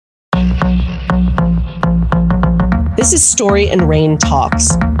This is Story and Rain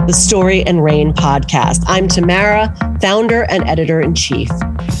Talks, the Story and Rain podcast. I'm Tamara, founder and editor-in-chief.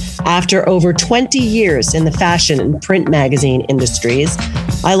 After over 20 years in the fashion and print magazine industries,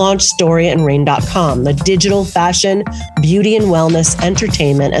 I launched StoryandRain.com, the digital fashion, beauty and wellness,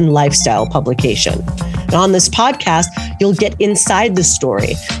 entertainment, and lifestyle publication. And on this podcast, you'll get inside the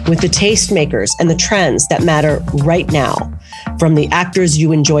story with the tastemakers and the trends that matter right now. From the actors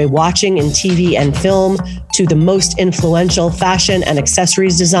you enjoy watching in TV and film to the most influential fashion and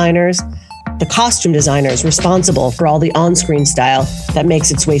accessories designers, the costume designers responsible for all the on-screen style that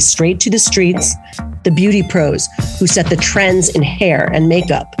makes its way straight to the streets, the beauty pros who set the trends in hair and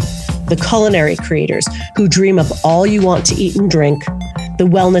makeup, the culinary creators who dream up all you want to eat and drink, the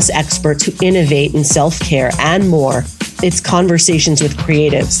wellness experts who innovate in self-care, and more. It's conversations with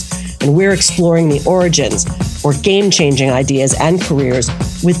creatives, and we're exploring the origins or game-changing ideas and careers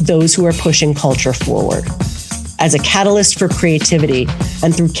with those who are pushing culture forward. As a catalyst for creativity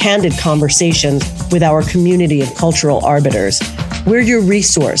and through candid conversations with our community of cultural arbiters, we're your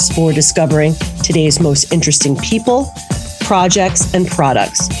resource for discovering today's most interesting people, projects, and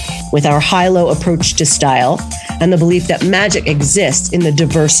products. With our high-low approach to style and the belief that magic exists in the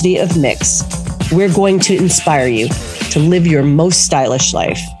diversity of mix, we're going to inspire you to live your most stylish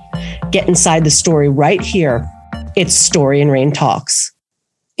life. Get inside the story right here. It's Story and Rain Talks.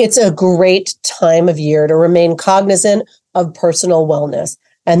 It's a great time of year to remain cognizant of personal wellness.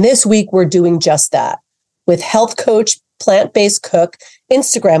 And this week, we're doing just that with health coach, plant-based cook,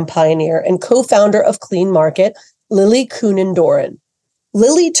 Instagram pioneer, and co-founder of Clean Market, Lily Kunin Doran.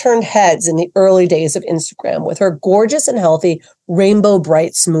 Lily turned heads in the early days of Instagram with her gorgeous and healthy rainbow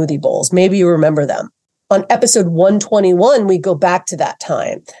bright smoothie bowls. Maybe you remember them. On episode 121, we go back to that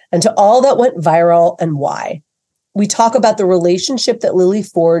time and to all that went viral and why. We talk about the relationship that Lily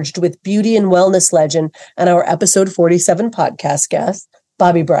forged with beauty and wellness legend and our episode 47 podcast guest,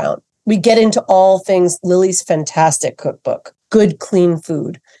 Bobby Brown. We get into all things Lily's fantastic cookbook, Good Clean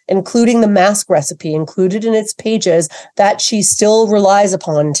Food, including the mask recipe included in its pages that she still relies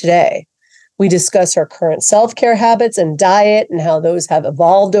upon today. We discuss her current self-care habits and diet and how those have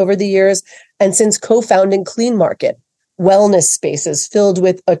evolved over the years and since co-founding Clean Market, wellness spaces filled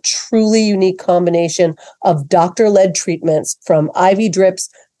with a truly unique combination of doctor-led treatments from IV drips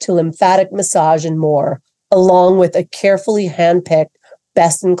to lymphatic massage and more, along with a carefully handpicked,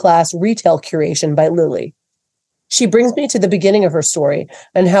 best-in-class retail curation by Lily. She brings me to the beginning of her story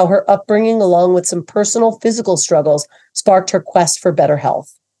and how her upbringing, along with some personal physical struggles, sparked her quest for better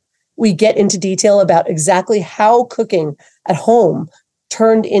health. We get into detail about exactly how cooking at home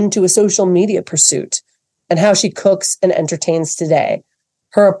turned into a social media pursuit and how she cooks and entertains today,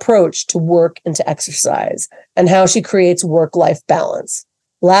 her approach to work and to exercise, and how she creates work-life balance.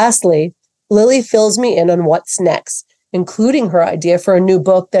 Lastly, Lily fills me in on what's next, including her idea for a new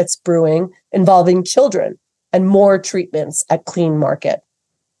book that's brewing involving children and more treatments at Clean Market.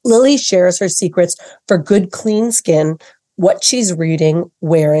 Lily shares her secrets for good, clean skin, what she's reading,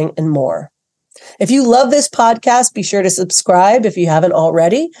 wearing, and more. If you love this podcast, be sure to subscribe if you haven't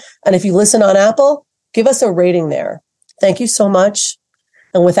already. And if you listen on Apple, give us a rating there. Thank you so much.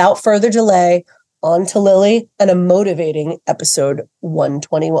 And without further delay, on to Lily and a motivating episode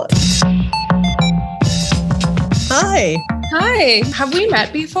 121. Hi. Hi. Have we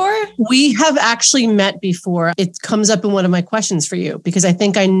met before? We have actually met before. It comes up in one of my questions for you because I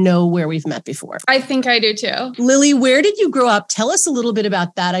think I know where we've met before. I think I do too. Lily, where did you grow up? Tell us a little bit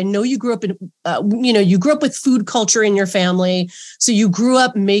about that. I know you grew up in, you grew up with food culture in your family. So you grew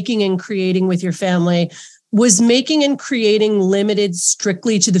up making and creating with your family. Was making and creating limited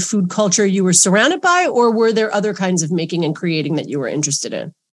strictly to the food culture you were surrounded by, or were there other kinds of making and creating that you were interested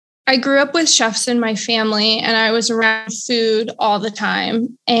in? I grew up with chefs in my family and I was around food all the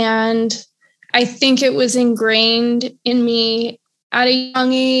time. And I think it was ingrained in me at a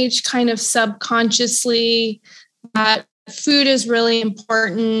young age, kind of subconsciously, that food is really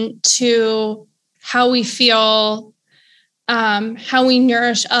important to how we feel, how we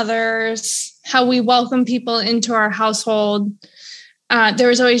nourish others, how we welcome people into our household. There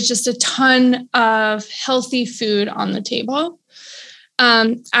was always just a ton of healthy food on the table.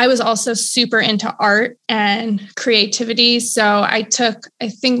 I was also super into art and creativity. So I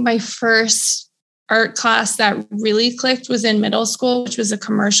think my first art class that really clicked was in middle school, which was a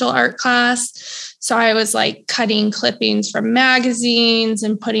commercial art class. So I was like cutting clippings from magazines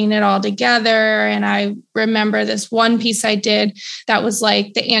and putting it all together. And I remember this one piece I did that was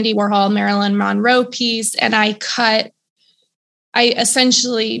like the Andy Warhol, Marilyn Monroe piece. And I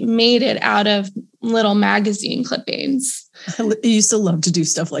essentially made it out of little magazine clippings. I used to love to do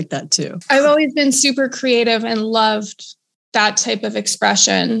stuff like that too. I've always been super creative and loved that type of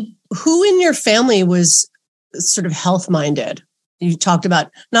expression. Who in your family was sort of health minded? You talked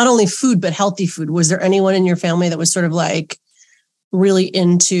about not only food, but healthy food. Was there anyone in your family that was sort of like really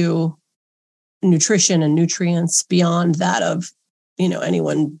into nutrition and nutrients beyond that of,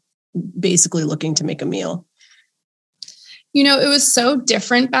 anyone basically looking to make a meal? It was so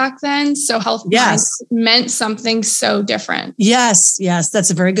different back then. So health meant something so different. Yes.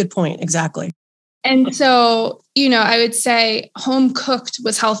 That's a very good point. Exactly. And so, I would say home cooked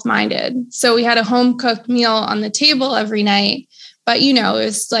was health minded. So we had a home cooked meal on the table every night. But, it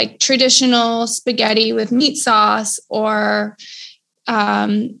was like traditional spaghetti with meat sauce or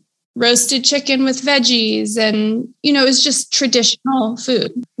roasted chicken with veggies. And, it was just traditional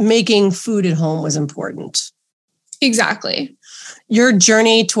food. Making food at home was important. Exactly. Your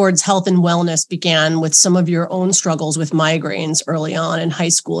journey towards health and wellness began with some of your own struggles with migraines early on in high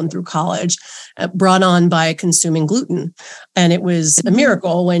school and through college, brought on by consuming gluten. And it was a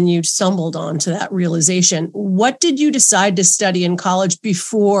miracle when you stumbled onto that realization. What did you decide to study in college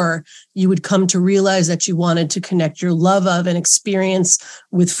before you would come to realize that you wanted to connect your love of and experience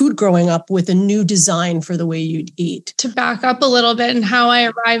with food growing up with a new design for the way you'd eat? To back up a little bit and how I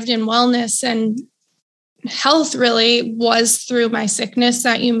arrived in wellness and health really was through my sickness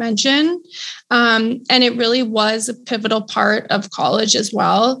that you mentioned. And it really was a pivotal part of college as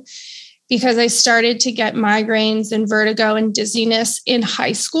well, because I started to get migraines and vertigo and dizziness in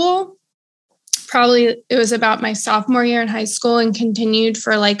high school. Probably it was about my sophomore year in high school and continued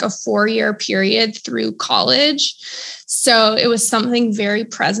for like a 4-year period through college. So it was something very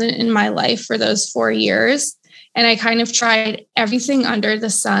present in my life for those 4 years. And I kind of tried everything under the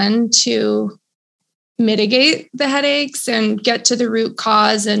sun to mitigate the headaches and get to the root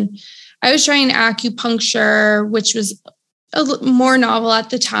cause. And I was trying acupuncture, which was more novel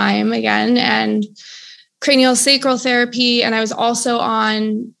at the time again, and craniosacral therapy. And I was also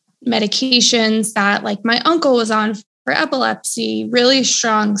on medications that like my uncle was on for epilepsy, really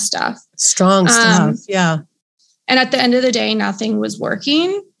strong stuff. Yeah. And at the end of the day, nothing was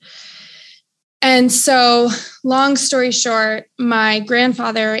working. And so, long story short, my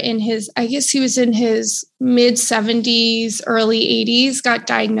grandfather he was in his mid 70s, early 80s, got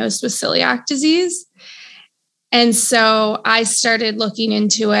diagnosed with celiac disease. And so I started looking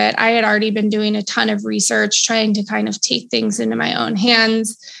into it. I had already been doing a ton of research, trying to kind of take things into my own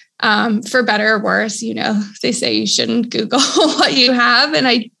hands, for better or worse. They say you shouldn't Google what you have.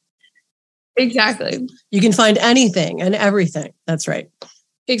 And exactly. You can find anything and everything. That's right.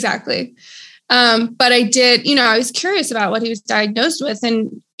 Exactly. But I did, I was curious about what he was diagnosed with.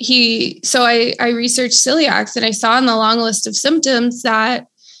 And I researched celiacs, and I saw on the long list of symptoms that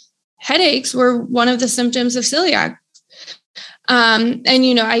headaches were one of the symptoms of celiac. And,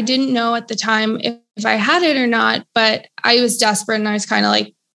 I didn't know at the time if I had it or not, but I was desperate and I was kind of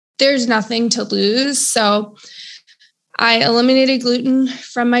like, there's nothing to lose. So I eliminated gluten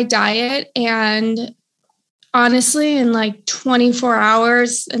from my diet, and honestly, in like 24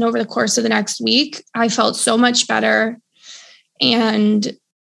 hours and over the course of the next week, I felt so much better and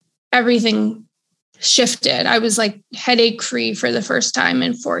everything shifted. I was like headache free for the first time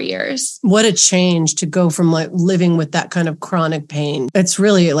in 4 years. What a change to go from like living with that kind of chronic pain. It's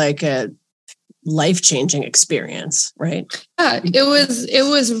really like a life-changing experience, right? Yeah, it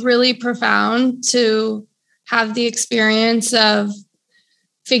was really profound to have the experience of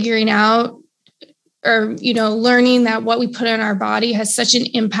figuring out or, learning that what we put in our body has such an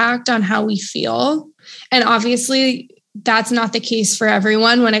impact on how we feel. And obviously that's not the case for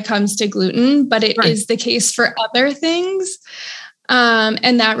everyone when it comes to gluten, but it is the case for other things.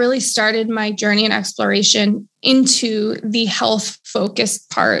 And that really started my journey and exploration into the health focused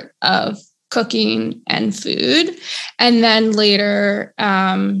part of cooking and food. And then later,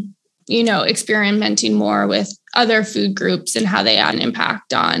 experimenting more with other food groups and how they had an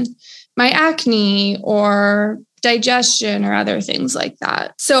impact on my acne or digestion or other things like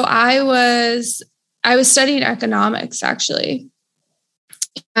that. So I was studying economics actually.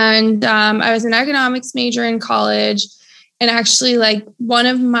 And I was an economics major in college. And actually like one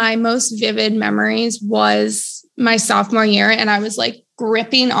of my most vivid memories was my sophomore year. And I was like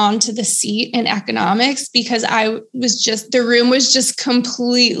gripping onto the seat in economics because the room was just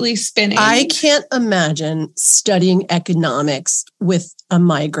completely spinning. I can't imagine studying economics with a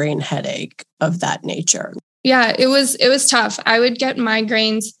migraine headache of that nature. Yeah, it was tough. I would get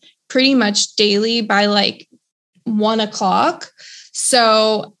migraines pretty much daily by like 1:00.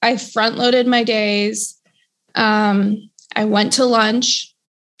 So I front loaded my days. I went to lunch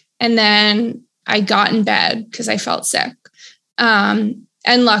and then I got in bed because I felt sick.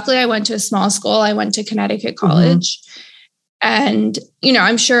 And luckily I went to a small school. I went to Connecticut College. And,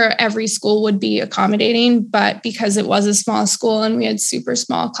 I'm sure every school would be accommodating, but because it was a small school and we had super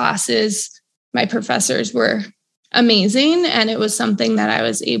small classes, my professors were amazing. And it was something that I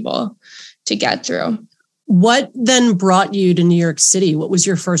was able to get through. What then brought you to New York City? What was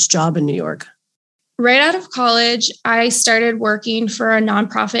your first job in New York? Right out of college, I started working for a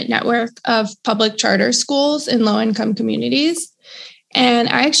nonprofit network of public charter schools in low-income communities. And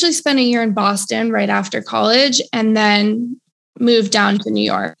I actually spent a year in Boston right after college and then moved down to New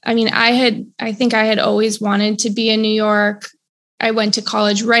York. I mean, I think I had always wanted to be in New York. I went to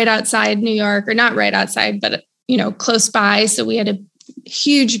college right outside New York, or not right outside, but, close by. So we had a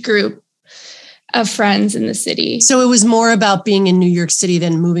huge group of friends in the city. So it was more about being in New York City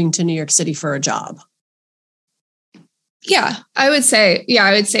than moving to New York City for a job. Yeah, I would say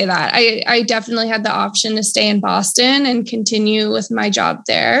that. I definitely had the option to stay in Boston and continue with my job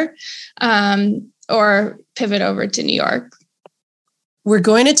there, or pivot over to New York. We're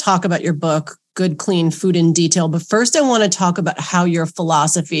going to talk about your book, Good, Clean Food in detail. But first, I want to talk about how your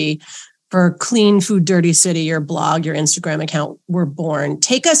philosophy for Clean Food, Dirty City, your blog, your Instagram account were born.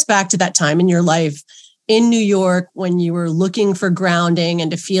 Take us back to that time in your life in New York when you were looking for grounding and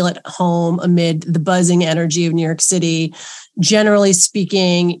to feel at home amid the buzzing energy of New York City. Generally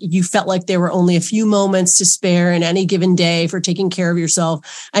speaking, you felt like there were only a few moments to spare in any given day for taking care of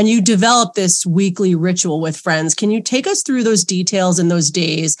yourself. And you developed this weekly ritual with friends. Can you take us through those details in those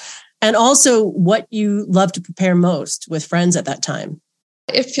days? And also what you love to prepare most with friends at that time?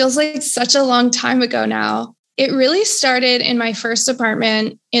 It feels like such a long time ago now. It really started in my first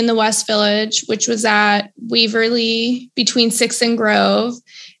apartment in the West Village, which was at Waverly between 6th and Grove.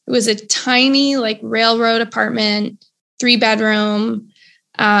 It was a tiny, railroad apartment, 3-bedroom.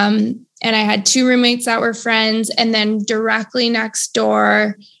 And I had 2 roommates that were friends. And then directly next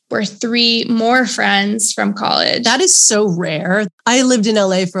door were 3 more friends from college. That is so rare. I lived in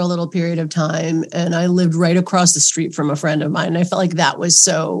LA for a little period of time, and I lived right across the street from a friend of mine. And I felt like that was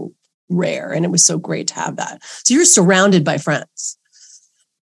so rare, and it was so great to have that. So you're surrounded by friends.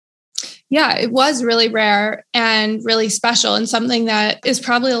 Yeah, it was really rare and really special, and something that is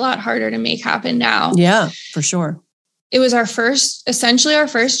probably a lot harder to make happen now. Yeah, for sure. It was essentially our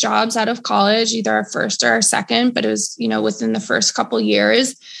first jobs out of college, either our first or our second, but it was, within the first couple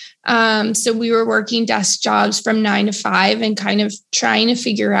years. So we were working desk jobs from 9 to 5 and kind of trying to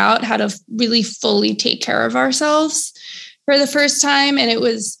figure out how to really fully take care of ourselves for the first time. And it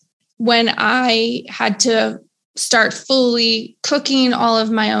was when I had to start fully cooking all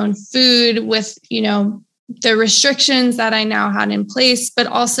of my own food with, the restrictions that I now had in place. But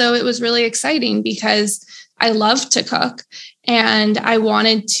also it was really exciting because I love to cook and I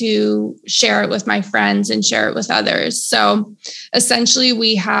wanted to share it with my friends and share it with others. So essentially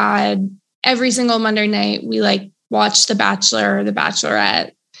we had every single Monday night, we watched The Bachelor or The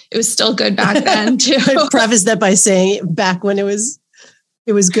Bachelorette. It was still good back then too. I'd preface that by saying back when it was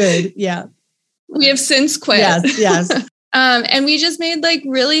good. Yeah. We have since quit. Yes. And we just made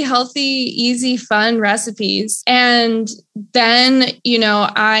really healthy, easy, fun recipes. And then,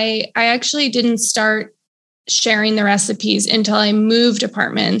 I actually didn't start sharing the recipes until I moved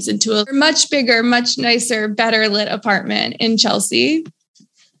apartments into a much bigger, much nicer, better lit apartment in Chelsea.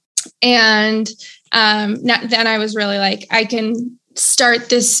 And then I was really I can start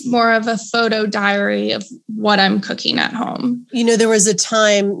this more of a photo diary of what I'm cooking at home. There was a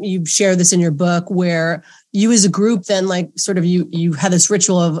time, you share this in your book, where you as a group then you had this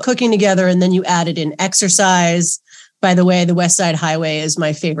ritual of cooking together, and then you added in exercise. By the way, the West Side Highway is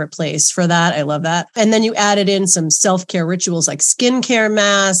my favorite place for that. I love that. And then you added in some self-care rituals like skincare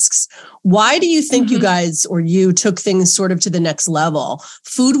masks. Why do you think you guys, or you, took things sort of to the next level?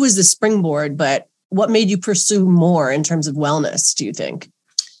 Food was the springboard, but what made you pursue more in terms of wellness, do you think?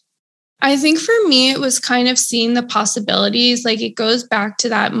 I think for me, it was kind of seeing the possibilities. It goes back to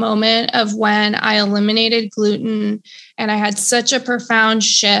that moment of when I eliminated gluten and I had such a profound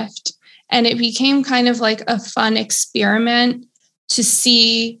shift. And it became kind of a fun experiment to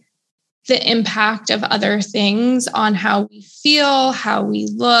see the impact of other things on how we feel, how we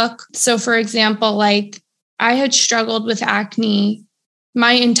look. So for example, I had struggled with acne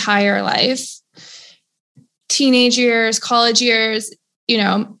my entire life. Teenage years, college years,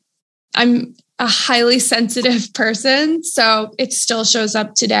 I'm a highly sensitive person, so it still shows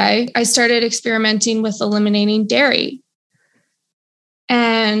up today. I started experimenting with eliminating dairy.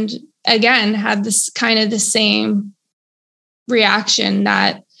 And again, had this kind of the same reaction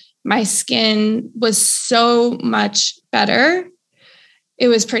that my skin was so much better. It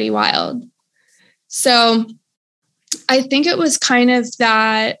was pretty wild. So I think it was kind of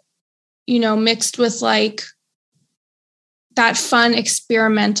that, mixed with like that fun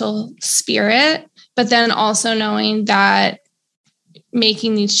experimental spirit, but then also knowing that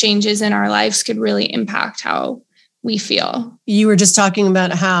making these changes in our lives could really impact how we feel. You were just talking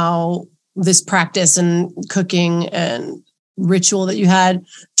about how this practice and cooking and ritual that you had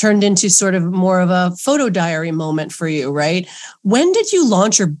turned into sort of more of a photo diary moment for you, right? When did you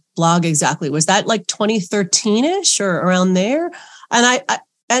launch your blog exactly? Was that like 2013-ish or around there?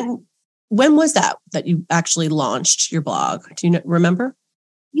 And when was that you actually launched your blog? Do you remember?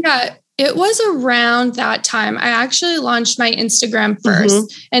 Yeah, it was around that time. I actually launched my Instagram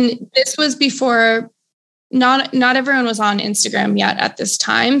first. And this was before not everyone was on Instagram yet at this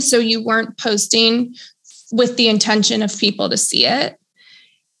time. So you weren't posting with the intention of people to see it.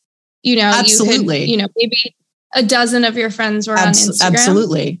 Absolutely. You could, maybe a dozen of your friends were on Instagram.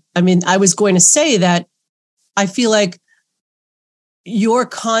 Absolutely. I mean, I was going to say that I feel like your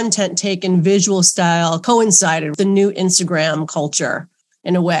content take and visual style coincided with the new Instagram culture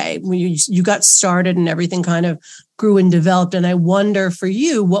in a way. When you got started and everything kind of grew and developed. And I wonder for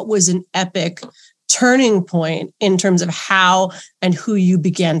you, what was an epic turning point in terms of how and who you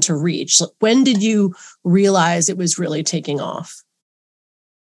began to reach? When did you realize it was really taking off?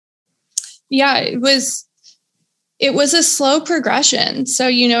 Yeah, it was a slow progression. So,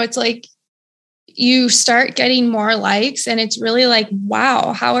 it's like you start getting more likes and it's really like,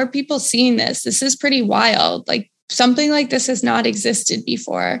 wow, how are people seeing this? This is pretty wild. Like something like this has not existed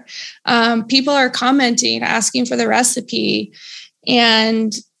before. People are commenting, asking for the recipe.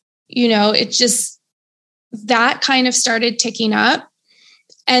 And, it just, that kind of started ticking up.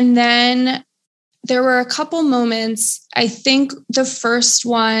 And then there were a couple moments. I think the first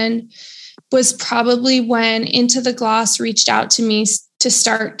one was probably when Into the Gloss reached out to me to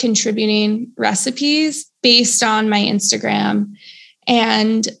start contributing recipes based on my Instagram.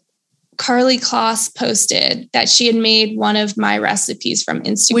 And Carly Kloss posted that she had made one of my recipes from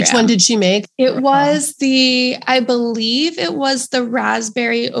Instagram. Which one did she make? It was I believe it was the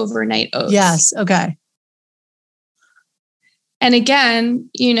raspberry overnight oats. Yes. Okay. And again,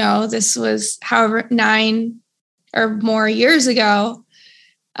 this was however 9 or more years ago.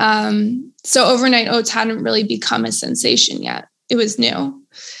 So overnight oats hadn't really become a sensation yet. It was new.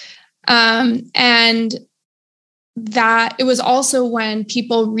 And that it was also when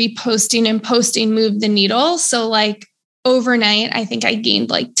people reposting and posting moved the needle. So like overnight, I think I gained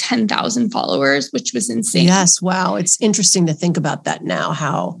like 10,000 followers, which was insane. Yes. Wow. It's interesting to think about that now,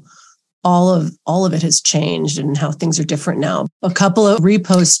 how all of it has changed and how things are different now. A couple of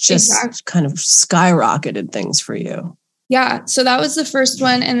reposts just kind of skyrocketed things for you. Yeah. So that was the first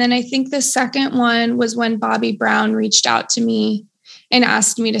one. And then I think the second one was when Bobby Brown reached out to me and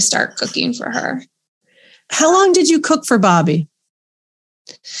asked me to start cooking for her. How long did you cook for Bobby?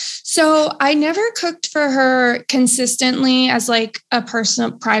 So I never cooked for her consistently as like a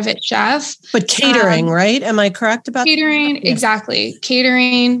personal private chef. But catering, right? Am I correct about catering? Yeah. Exactly.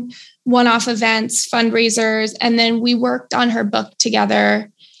 Catering, one-off events, fundraisers. And then we worked on her book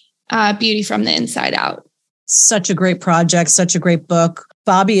together, Beauty from the Inside Out. Such a great project, such a great book.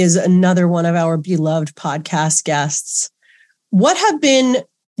 Bobby is another one of our beloved podcast guests. What have been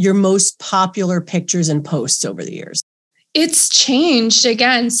your most popular pictures and posts over the years? It's changed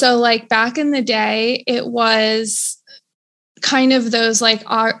again. So like back in the day, it was kind of those like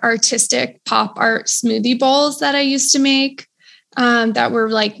artistic pop art smoothie bowls that I used to make that were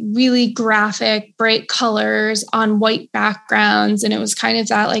like really graphic, bright colors on white backgrounds. And it was kind of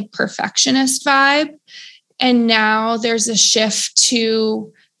that like perfectionist vibe. And now there's a shift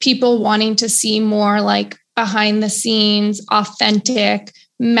to people wanting to see more like behind the scenes, authentic,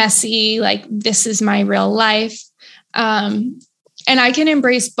 messy, like this is my real life. And I can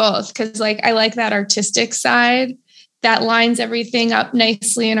embrace both because like I like that artistic side that lines everything up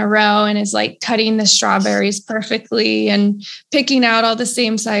nicely in a row and is like cutting the strawberries perfectly and picking out all the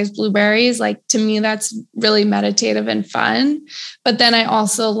same size blueberries. Like to me, that's really meditative and fun. But then I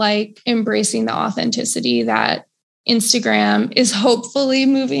also like embracing the authenticity that Instagram is hopefully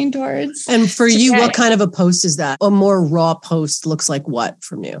moving towards. And for you, what kind of a post is that? A more raw post looks like what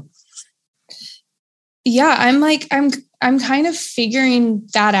from you? Yeah, I'm kind of figuring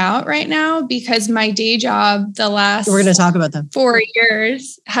that out right now because my day job, the last we're going to talk about that 4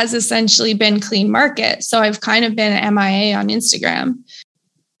 years has essentially been clean market. So I've kind of been MIA on Instagram.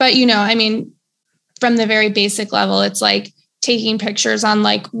 But, I mean, from the very basic level, it's like taking pictures on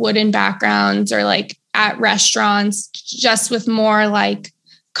like wooden backgrounds or like at restaurants, just with more like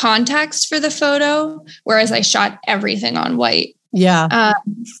context for the photo. Whereas I shot everything on white. Yeah.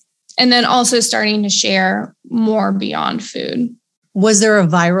 And then also starting to share more beyond food. Was there a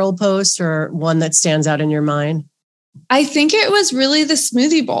viral post or one that stands out in your mind? I think it was really the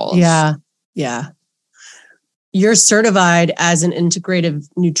smoothie bowls. Yeah. Yeah. You're certified as an integrative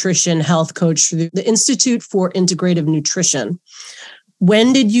nutrition health coach through the Institute for Integrative Nutrition.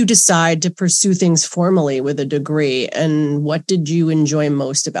 When did you decide to pursue things formally with a degree? And what did you enjoy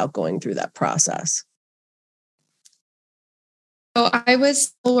most about going through that process? So I was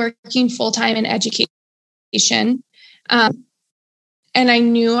still working full-time in education. And I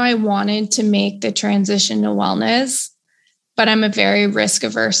knew I wanted to make the transition to wellness, but I'm a very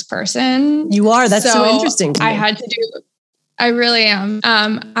risk-averse person. You are. That's so interesting to me. I had to do, I really am.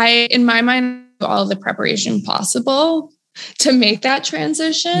 In my mind, all the preparation possible to make that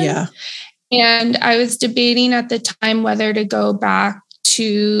transition. Yeah. And I was debating at the time whether to go back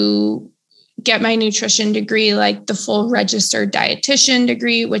to get my nutrition degree, like the full registered dietitian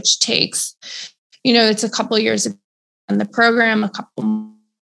degree, which takes, it's a couple of years in the program, a couple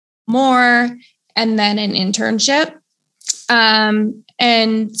more, and then an internship.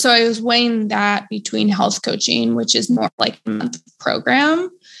 And so I was weighing that between health coaching, which is more like a month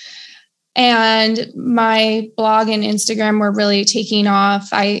program. And my blog and Instagram were really taking off.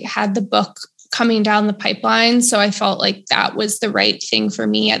 I had the book coming down the pipeline. So I felt like that was the right thing for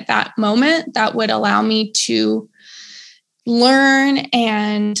me at that moment that would allow me to learn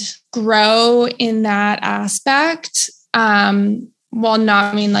and grow in that aspect, while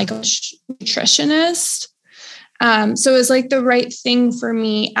not being like a nutritionist. So it was like the right thing for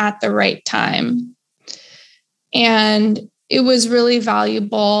me at the right time. And it was really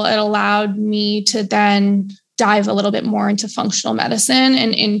valuable. It allowed me to then dive a little bit more into functional medicine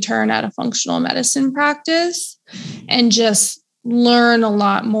and intern at a functional medicine practice and just learn a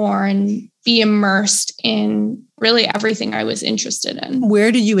lot more and be immersed in really everything I was interested in.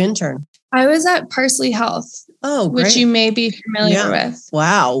 Where did you intern? I was at Parsley Health, which you may be familiar with.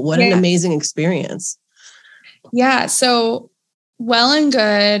 Wow. What an amazing experience. Yeah. So Well and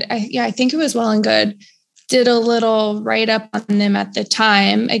Good. I think it was Well and Good. Did a little write up on them at the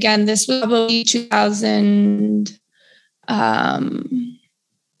time. Again, this was probably 2000, I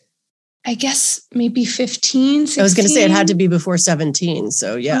guess maybe 15, 16. I was going to say it had to be before 17.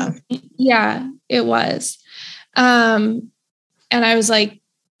 So yeah. Yeah, it was. And I was like,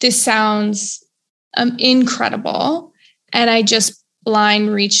 this sounds incredible. And I just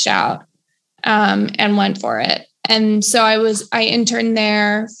blind reached out and went for it. And so I interned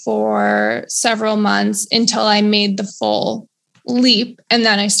there for several months until I made the full leap. And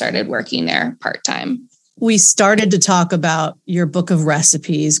then I started working there part-time. We started to talk about your book of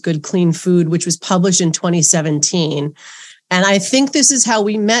recipes, Good Clean Food, which was published in 2017. And I think this is how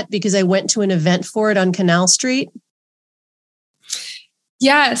we met because I went to an event for it on Canal Street.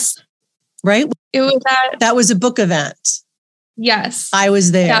 Yes. Right? It was that was a book event. Yes. I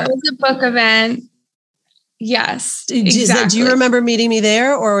was there. That was a book event. Yes. Exactly. Do you remember meeting me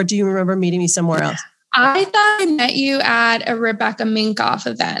there or do you remember meeting me somewhere else? I thought I met you at a Rebecca Minkoff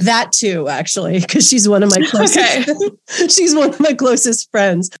event. That too, actually, because she's one of my closest. She's one of my closest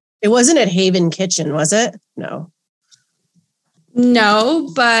friends. It wasn't at Haven Kitchen, was it?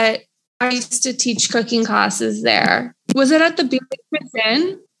 No, but I used to teach cooking classes there. Was it at the Beatrice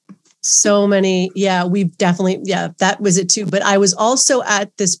Inn? So many. Yeah, that was it too. But I was also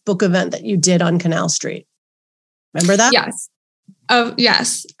at this book event that you did on Canal Street. Remember that? Yes. Oh,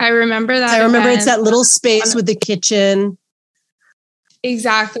 yes. I remember that. I remember it's that little space with the kitchen.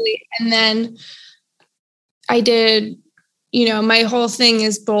 Exactly. And then I did, my whole thing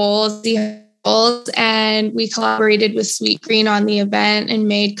is bowls, and we collaborated with Sweet Green on the event and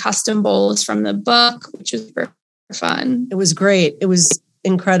made custom bowls from the book, which was very fun. It was great. It was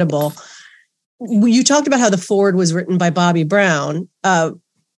incredible. You talked about how the foreword was written by Bobby Brown.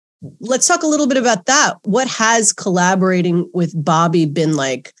 Let's talk a little bit about that. What has collaborating with Bobby been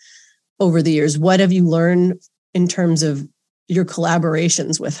like over the years? What have you learned in terms of your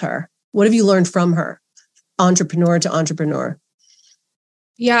collaborations with her? What have you learned from her, entrepreneur to entrepreneur?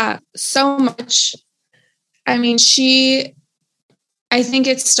 Yeah, so much. I mean, I think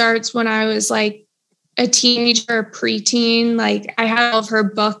it starts when I was like a teenager, a preteen. Like I had all of her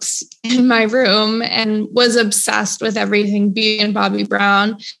books in my room and was obsessed with everything beauty and Bobby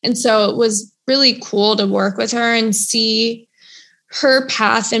Brown. And so it was really cool to work with her and see her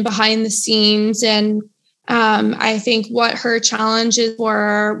path and behind the scenes. And I think what her challenges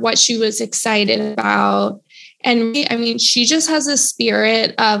were, what she was excited about. And I mean, she just has a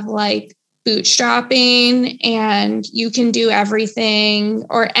spirit of like bootstrapping and you can do everything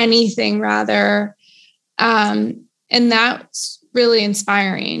or anything rather. And that's really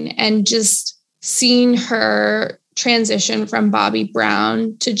inspiring. And just seeing her transition from Bobbi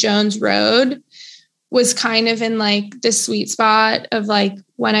Brown to Jones Road was kind of in like the sweet spot of like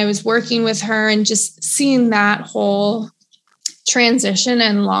when I was working with her, and just seeing that whole transition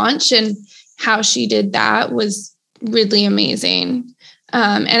and launch and how she did that was really amazing.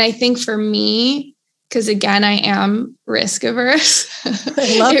 And I think for me, because again, I am risk averse,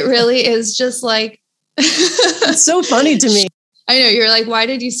 it really is just like, it's so funny to me. I know, you're like, why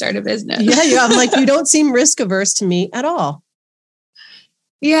did you start a business? Yeah. I'm like, you don't seem risk averse to me at all.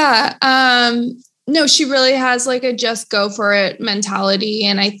 Yeah. No, she really has like a just go for it mentality.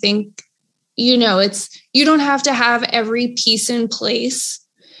 And I think, you don't have to have every piece in place.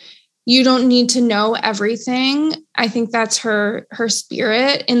 You don't need to know everything. I think that's her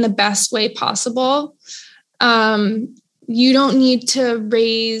spirit in the best way possible. You don't need to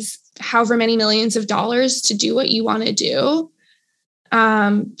raise however many millions of dollars to do what you want to do.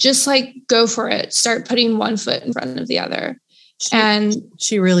 Just like go for it. Start putting one foot in front of the other.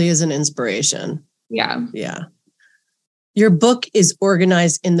 She really is an inspiration. Yeah. Yeah. Your book is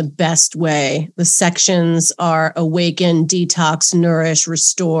organized in the best way. The sections are awaken, detox, nourish,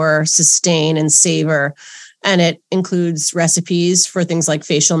 restore, sustain, and savor. And it includes recipes for things like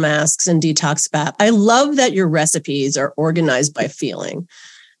facial masks and detox bath. I love that your recipes are organized by feeling.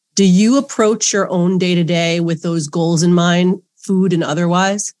 Do you approach your own day-to-day with those goals in mind, food and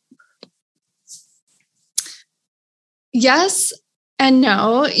otherwise? Yes and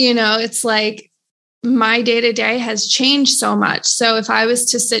no. It's like, my day-to-day has changed so much. So if I was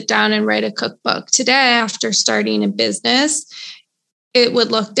to sit down and write a cookbook today after starting a business, it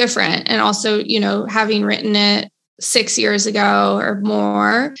would look different. And also, having written it 6 years ago or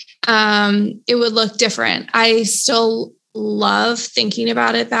more, it would look different. I still love thinking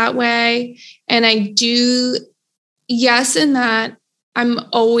about it that way. And I do, yes, in that I'm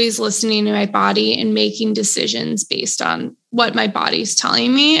always listening to my body and making decisions based on what my body's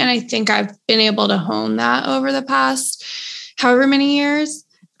telling me. And I think I've been able to hone that over the past however many years.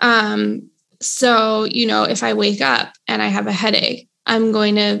 So, if I wake up and I have a headache, I'm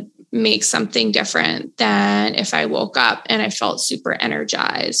going to make something different than if I woke up and I felt super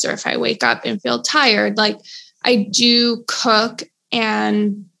energized, or if I wake up and feel tired. Like, I do cook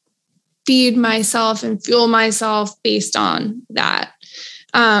and feed myself and fuel myself based on that.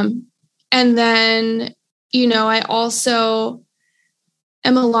 And then, I also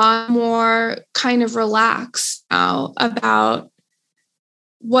am a lot more kind of relaxed now about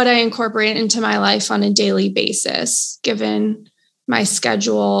what I incorporate into my life on a daily basis, given my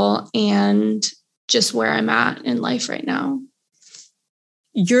schedule and just where I'm at in life right now.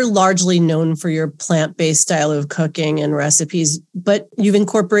 You're largely known for your plant-based style of cooking and recipes, but you've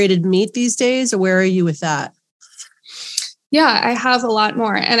incorporated meat these days, or where are you with that? Yeah, I have a lot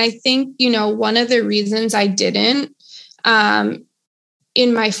more. And I think, one of the reasons I didn't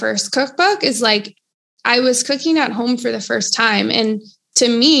in my first cookbook is like, I was cooking at home for the first time. And to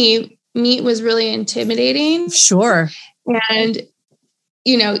me, meat was really intimidating. Sure. And,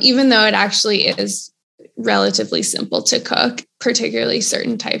 even though it actually is relatively simple to cook, particularly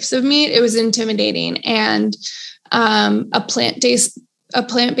certain types of meat, it was intimidating. And a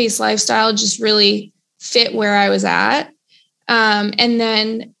plant-based lifestyle just really fit where I was at. And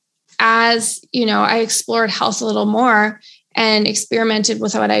then as, I explored health a little more and experimented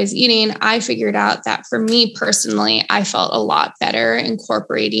with what I was eating, I figured out that for me personally, I felt a lot better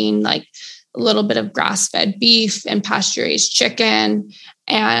incorporating like a little bit of grass-fed beef and pasture-raised chicken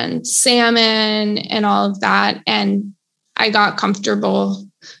and salmon and all of that. And I got comfortable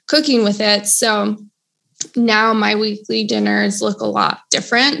cooking with it. So now my weekly dinners look a lot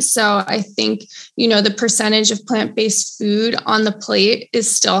different. So I think, the percentage of plant-based food on the plate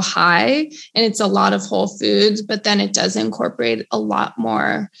is still high, and it's a lot of whole foods, but then it does incorporate a lot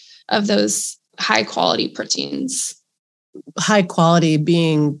more of those high quality proteins. High quality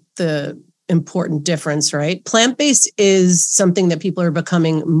being the important difference, right? Plant-based is something that people are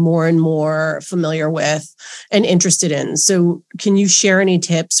becoming more and more familiar with and interested in. So can you share any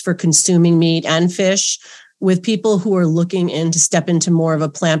tips for consuming meat and fish with people who are looking to step into more of a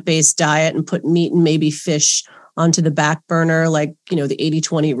plant-based diet and put meat and maybe fish onto the back burner, like, the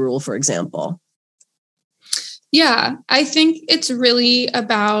 80-20 rule, for example? Yeah, I think it's really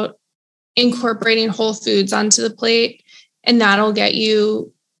about incorporating whole foods onto the plate, and that'll get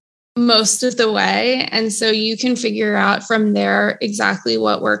you most of the way. And so you can figure out from there exactly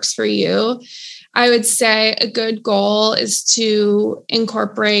what works for you. I would say a good goal is to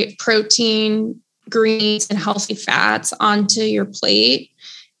incorporate protein, greens, and healthy fats onto your plate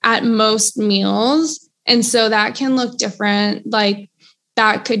at most meals. And so that can look different. Like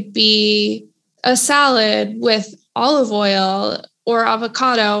that could be a salad with olive oil or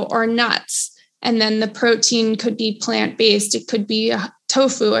avocado or nuts. And then the protein could be plant-based. It could be a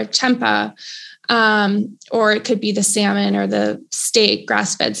tofu or tempeh, or it could be the salmon or the steak,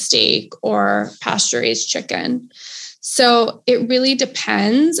 grass-fed steak or pasture-raised chicken. So it really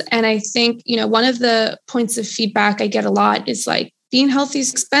depends. And I think, one of the points of feedback I get a lot is like being healthy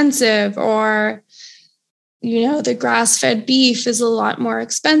is expensive, or, the grass-fed beef is a lot more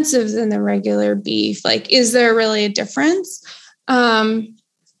expensive than the regular beef. Like, is there really a difference?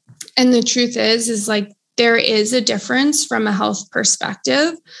 And the truth is like, there is a difference from a health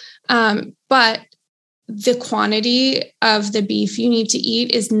perspective. But the quantity of the beef you need to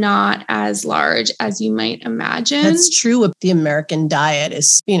eat is not as large as you might imagine. That's true. The American diet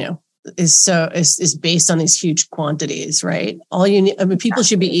is based on these huge quantities, right? All you need, people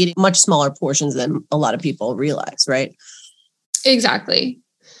should be eating much smaller portions than a lot of people realize, right? Exactly.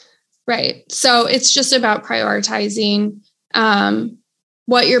 Right. So it's just about prioritizing,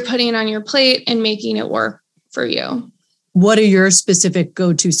 what you're putting on your plate and making it work for you. What are your specific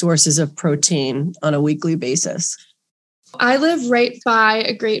go-to sources of protein on a weekly basis? I live right by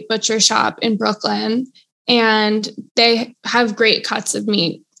a great butcher shop in Brooklyn, and they have great cuts of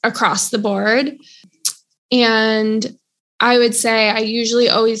meat across the board. And I would say I usually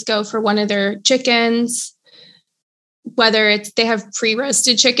always go for one of their chickens, whether they have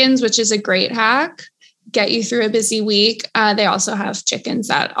pre-roasted chickens, which is a great hack, get you through a busy week. They also have chickens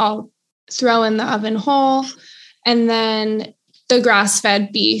that I'll throw in the oven whole. And then the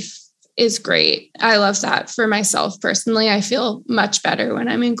grass-fed beef is great. I love that for myself personally. I feel much better when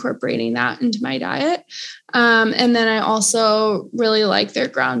I'm incorporating that into my diet. And then I also really like their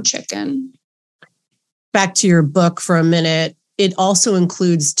ground chicken. Back to your book for a minute. It also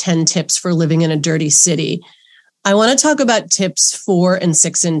includes 10 tips for living in a dirty city. I want to talk about tips 4 and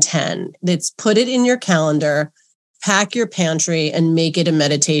 6 and 10. That's put it in your calendar, pack your pantry, and make it a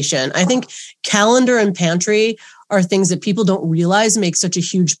meditation. I think calendar and pantry are things that people don't realize make such a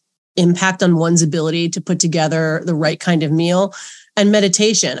huge impact on one's ability to put together the right kind of meal. And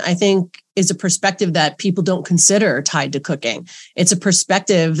meditation, I think, is a perspective that people don't consider tied to cooking. It's a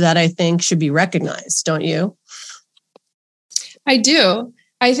perspective that I think should be recognized, don't you? I do.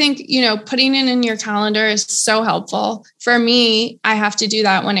 I think, putting it in your calendar is so helpful. For me, I have to do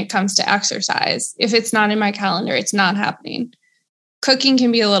that when it comes to exercise. If it's not in my calendar, it's not happening. Cooking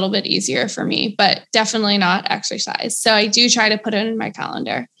can be a little bit easier for me, but definitely not exercise. So I do try to put it in my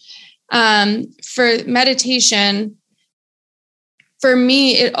calendar. For meditation, for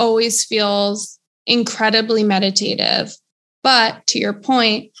me, it always feels incredibly meditative. But to your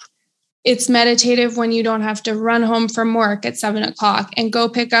point, it's meditative when you don't have to run home from work at 7:00 and go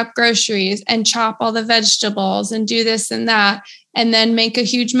pick up groceries and chop all the vegetables and do this and that, and then make a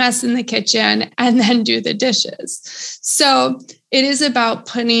huge mess in the kitchen and then do the dishes. So it is about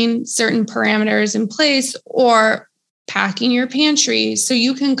putting certain parameters in place or packing your pantry so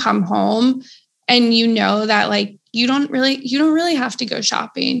you can come home and that like you don't really have to go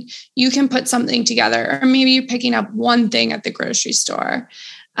shopping. You can put something together, or maybe you're picking up one thing at the grocery store.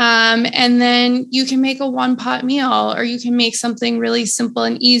 And then you can make a one-pot meal, or you can make something really simple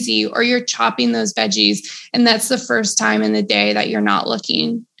and easy, or you're chopping those veggies. And that's the first time in the day that you're not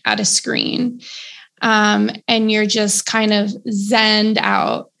looking at a screen. And you're just kind of zenned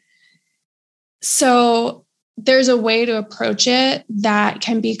out. So there's a way to approach it that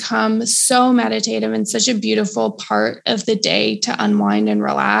can become so meditative and such a beautiful part of the day to unwind and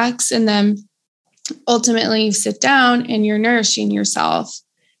relax. And then ultimately you sit down and you're nourishing yourself.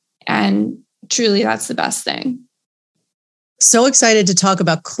 And truly, that's the best thing. So excited to talk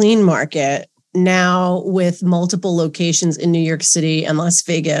about Clean Market now with multiple locations in New York City and Las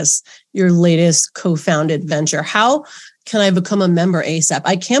Vegas, your latest co-founded venture. How can I become a member ASAP?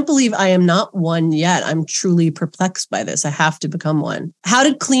 I can't believe I am not one yet. I'm truly perplexed by this. I have to become one. How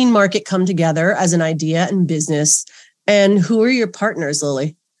did Clean Market come together as an idea and business? And who are your partners,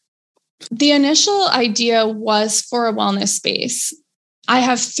 Lily? The initial idea was for a wellness space. I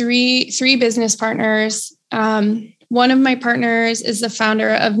have three business partners. One of my partners is the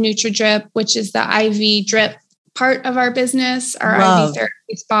founder of NutriDrip, which is the IV drip part of our business, our IV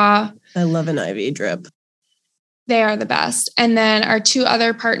therapy spa. I love an IV drip. They are the best. And then our two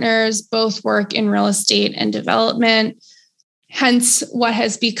other partners both work in real estate and development, hence what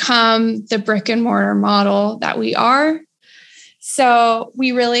has become the brick and mortar model that we are. So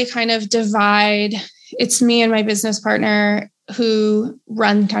we really kind of divide. It's me and my business partner who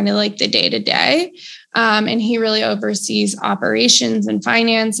run kind of like the day-to-day. And he really oversees operations and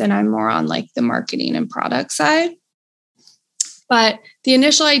finance, and I'm more on like the marketing and product side. But the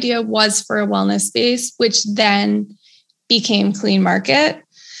initial idea was for a wellness space, which then became Clean Market.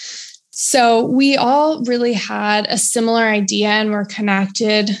 So we all really had a similar idea and were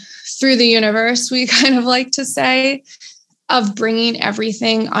connected through the universe, we kind of like to say, of bringing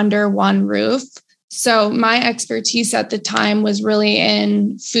everything under one roof. So my expertise at the time was really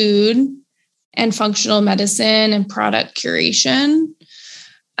in food and functional medicine and product curation.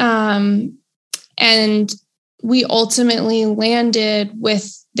 And we ultimately landed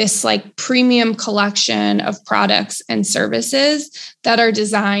with this like premium collection of products and services that are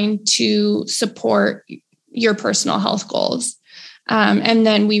designed to support your personal health goals. And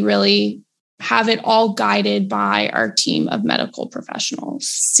then we really have it all guided by our team of medical professionals.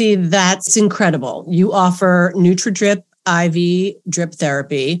 See, that's incredible. You offer NutriDrip IV drip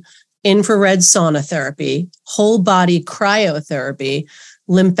therapy, infrared sauna therapy, whole body cryotherapy,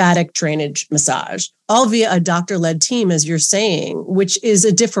 lymphatic drainage massage, all via a doctor-led team, as you're saying, which is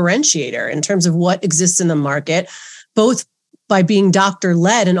a differentiator in terms of what exists in the market, both by being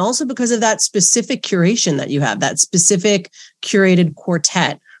doctor-led and also because of that specific curation that you have, that specific curated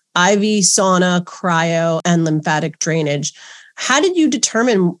quartet, IV, sauna, cryo, and lymphatic drainage. How did you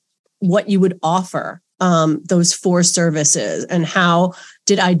determine what you would offer those 4 services, and how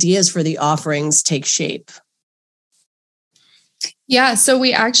did ideas for the offerings take shape? Yeah, so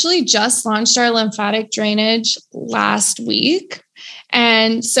we actually just launched our lymphatic drainage last week.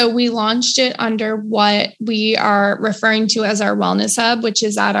 And so we launched it under what we are referring to as our wellness hub, which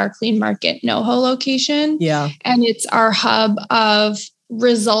is at our Clean Market NoHo location. Yeah. And it's our hub of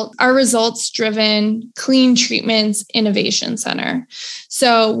results-driven clean treatments innovation center.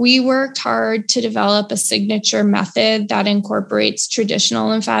 So we worked hard to develop a signature method that incorporates traditional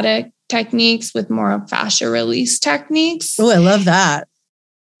lymphatic techniques with more fascia release techniques. Oh, I love that.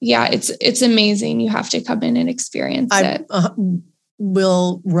 Yeah, it's amazing. You have to come in and experience it.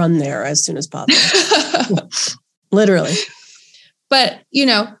 Will run there as soon as possible. Literally. But,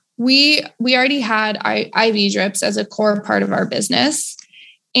 we already had IV drips as a core part of our business,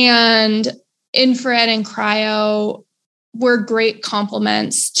 and infrared and cryo were great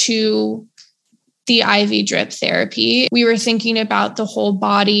complements to the IV drip therapy. We were thinking about the whole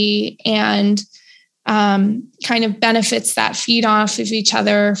body and kind of benefits that feed off of each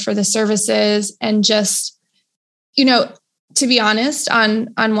other for the services. And just, to be honest,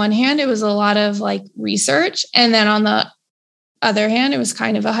 on one hand, it was a lot of like research. And then on the other hand, it was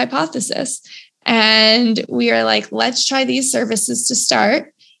kind of a hypothesis. And we are like, let's try these services to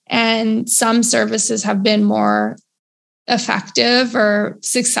start. And some services have been more effective or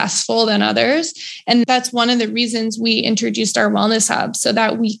successful than others. And that's one of the reasons we introduced our wellness hub, so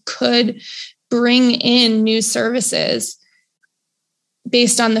that we could bring in new services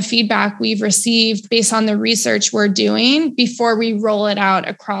based on the feedback we've received, based on the research we're doing before we roll it out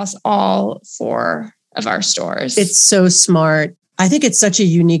across all 4 of our stores. It's so smart. I think it's such a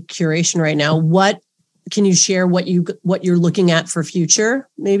unique curation right now. What can you share what you're looking at for future,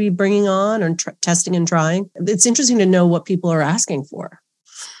 maybe bringing on or testing and trying? It's interesting to know what people are asking for.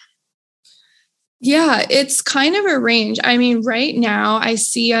 Yeah, it's kind of a range. I mean, right now I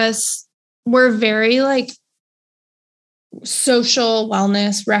see we're very like social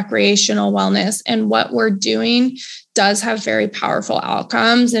wellness, recreational wellness, and what we're doing does have very powerful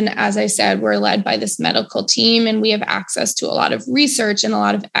outcomes. And as I said, we're led by this medical team, and we have access to a lot of research and a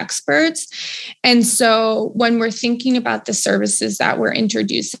lot of experts. And so when we're thinking about the services that we're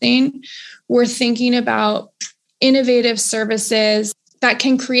introducing, we're thinking about innovative services that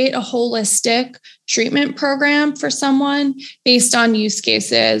can create a holistic treatment program for someone based on use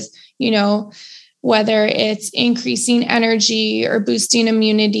cases, whether it's increasing energy or boosting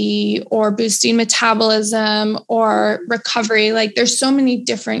immunity or boosting metabolism or recovery. Like there's so many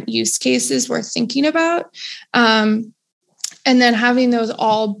different use cases we're thinking about. And then having those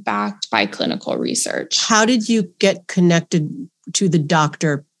all backed by clinical research. How did you get connected to the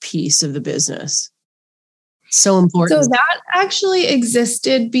doctor piece of the business? So important. So that actually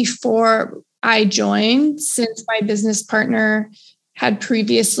existed before I joined, since my business partner had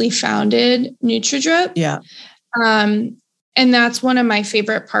previously founded NutriDrip. Yeah. And that's one of my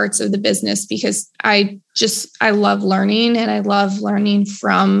favorite parts of the business, because I love learning, and I love learning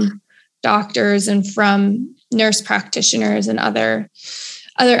from doctors and from nurse practitioners and other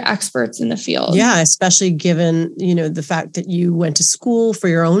experts in the field. Yeah, especially given, the fact that you went to school for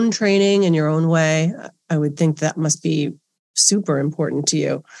your own training in your own way. I would think that must be super important to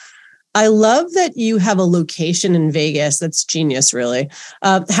you. I love that you have a location in Vegas. That's genius, really.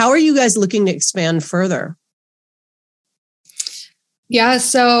 How are you guys looking to expand further? Yeah,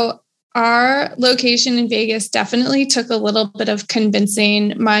 so our location in Vegas definitely took a little bit of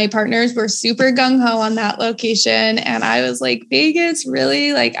convincing. My partners were super gung-ho on that location. And I was like, Vegas,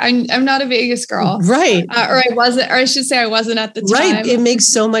 really? Like, I'm not a Vegas girl. Right. Or I wasn't, or I should say I wasn't at the time. Right. It makes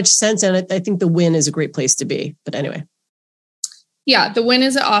so much sense. And I think the Wynn is a great place to be. But anyway. Yeah, the Wynn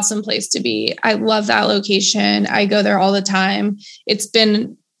is an awesome place to be. I love that location. I go there all the time. It's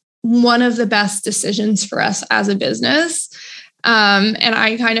been one of the best decisions for us as a business. And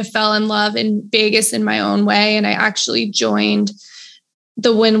I kind of fell in love in Vegas in my own way. And I actually joined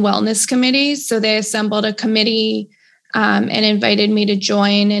the Wynn Wellness Committee. So they assembled a committee and invited me to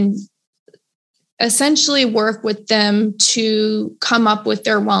join and essentially work with them to come up with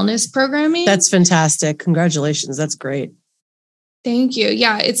their wellness programming. That's fantastic. Congratulations. That's great. Thank you.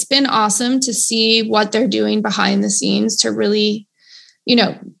 Yeah, it's been awesome to see what they're doing behind the scenes to really, we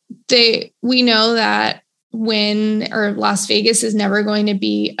know that Las Vegas is never going to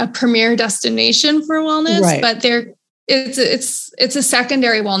be a premier destination for wellness, right. But it's a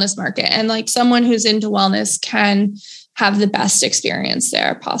secondary wellness market. And like someone who's into wellness can have the best experience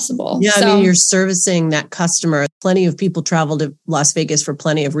there possible. Yeah. I mean, you're servicing that customer. Plenty of people travel to Las Vegas for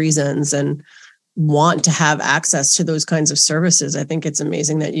plenty of reasons and want to have access to those kinds of services. I think it's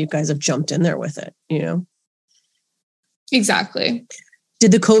amazing that you guys have jumped in there with it, Exactly.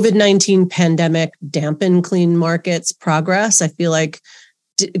 Did the COVID-19 pandemic dampen Clean Market's progress? I feel like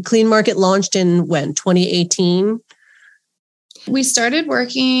Clean Market launched in when? 2018? We started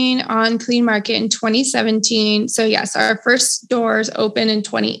working on Clean Market in 2017. So yes, our first doors opened in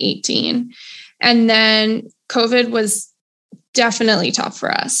 2018. And then COVID was definitely tough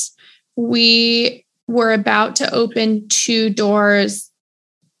for us. We were about to open 2 doors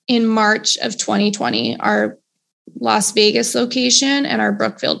in March of 2020, our Las Vegas location and our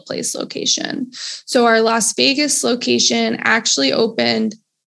Brookfield Place location. So our Las Vegas location actually opened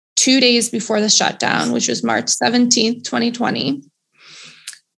 2 days before the shutdown, which was March 17th, 2020.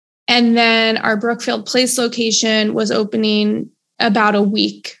 And then our Brookfield Place location was opening about a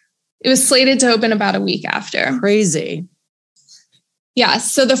week. It was slated to open about a week after. Crazy. Yeah.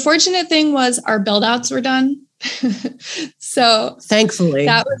 So the fortunate thing was our build outs were done. So thankfully,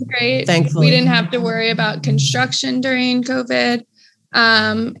 that was great. Thankfully, we didn't have to worry about construction during COVID.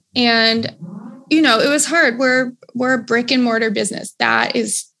 And it was hard. We're a brick and mortar business. That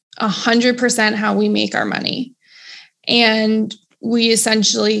is 100% how we make our money. And we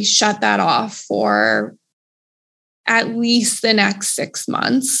essentially shut that off for at least the next 6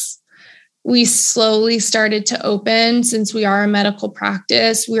 months. We slowly started to open. Since we are a medical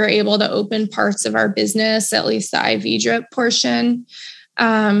practice, we were able to open parts of our business, at least the IV drip portion.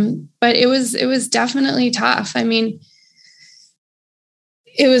 But it was definitely tough. I mean,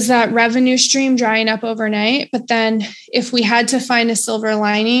 it was that revenue stream drying up overnight. But then if we had to find a silver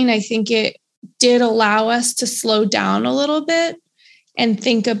lining, I think it did allow us to slow down a little bit and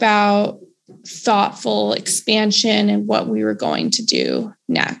think about thoughtful expansion and what we were going to do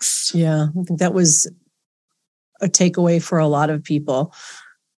next. Yeah, I think that was a takeaway for a lot of people.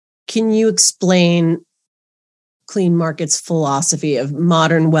 Can you explain Clean Market's philosophy of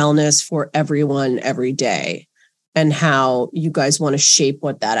modern wellness for everyone every day and how you guys want to shape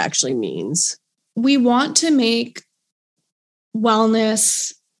what that actually means? We want to make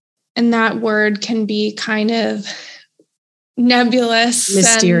wellness, and that word can be kind of nebulous,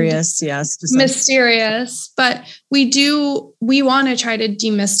 mysterious, yes, mysterious, but we want to try to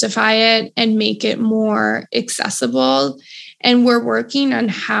demystify it and make it more accessible, and we're working on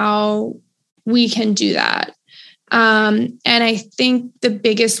how we can do that. And I think the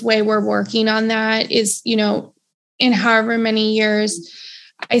biggest way we're working on that is, in however many years,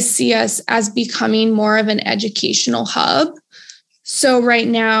 I see us as becoming more of an educational hub. So right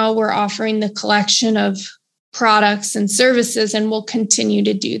now we're offering the collection of products and services, and we'll continue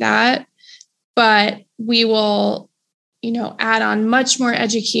to do that. But we will, add on much more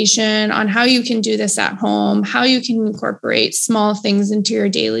education on how you can do this at home, how you can incorporate small things into your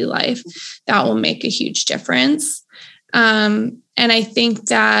daily life. That will make a huge difference. And I think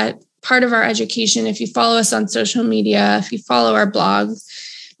that part of our education, if you follow us on social media, if you follow our blog,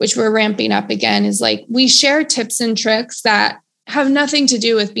 which we're ramping up again, is like we share tips and tricks that have nothing to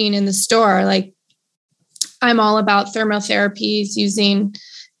do with being in the store. Like, I'm all about thermotherapies using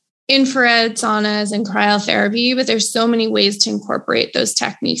infrared saunas and cryotherapy, but there's so many ways to incorporate those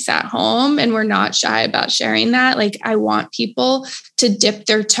techniques at home. And we're not shy about sharing that. Like, I want people to dip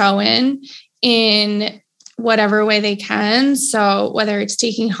their toe in whatever way they can. So whether it's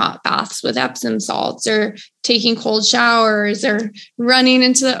taking hot baths with Epsom salts or taking cold showers or running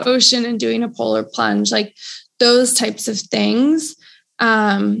into the ocean and doing a polar plunge, like those types of things.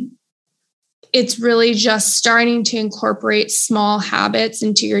 It's really just starting to incorporate small habits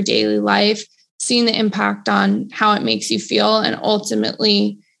into your daily life, seeing the impact on how it makes you feel, and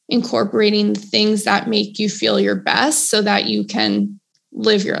ultimately incorporating the things that make you feel your best so that you can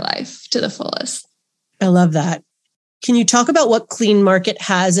live your life to the fullest. I love that. Can you talk about what Clean Market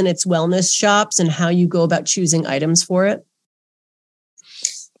has in its wellness shops and how you go about choosing items for it?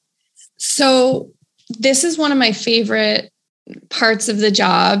 So this is one of my favorite parts of the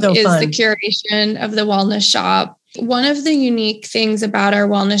job, is the curation of the wellness shop. One of the unique things about our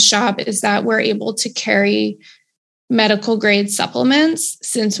wellness shop is that we're able to carry medical grade supplements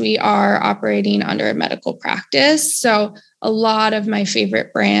since we are operating under a medical practice. So a lot of my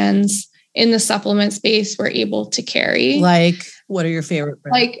favorite brands in the supplement space we're able to carry. Like, what are your favorite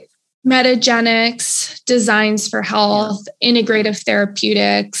brands? Like Metagenics, Designs for Health, Integrative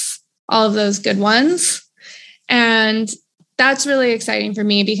Therapeutics, all of those good ones. And that's really exciting for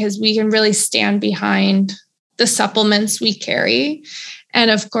me because we can really stand behind the supplements we carry. And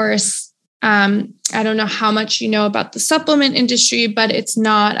of course, I don't know how much you know about the supplement industry, but it's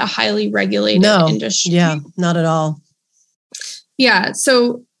not a highly regulated industry. Yeah, not at all. Yeah.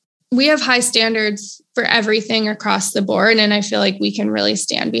 So we have high standards for everything across the board. And I feel like we can really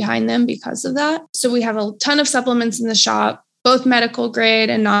stand behind them because of that. So we have a ton of supplements in the shop, both medical grade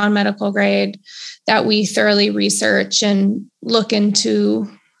and non-medical grade, that we thoroughly research and look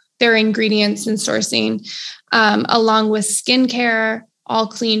into their ingredients and sourcing, along with skincare, all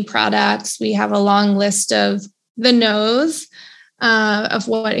clean products. We have a long list of the no's of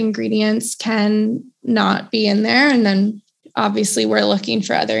what ingredients can not be in there. And then obviously we're looking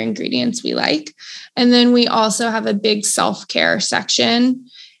for other ingredients we like. And then we also have a big self-care section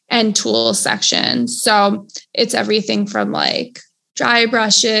and tool section. So it's everything from like dry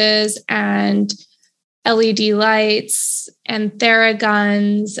brushes and LED lights and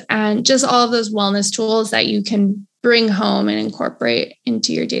Theraguns and just all of those wellness tools that you can bring home and incorporate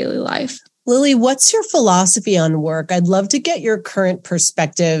into your daily life. Lily, what's your philosophy on work? I'd love to get your current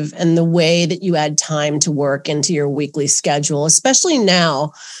perspective and the way that you add time to work into your weekly schedule, especially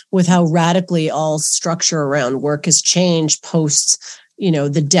now with how radically all structure around work has changed post,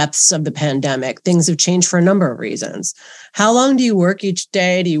 the depths of the pandemic. Things have changed for a number of reasons. How long do you work each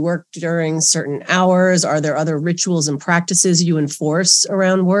day? Do you work during certain hours? Are there other rituals and practices you enforce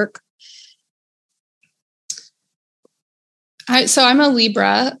around work? So I'm a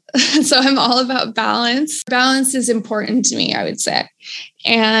Libra, so I'm all about balance. Balance is important to me, I would say.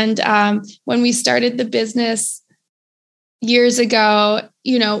 And when we started the business years ago,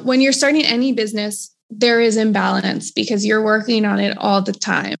 when you're starting any business, there is imbalance because you're working on it all the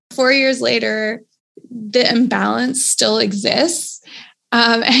time. 4 years later, the imbalance still exists.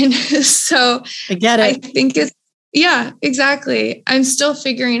 And so I get it. I think yeah, exactly. I'm still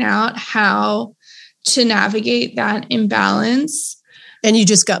figuring out how to navigate that imbalance. And you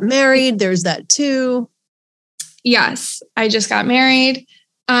just got married. There's that too. Yes, I just got married.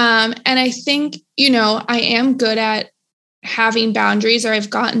 And I think, I am good at having boundaries, or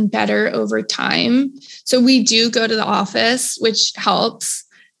I've gotten better over time. So we do go to the office, which helps.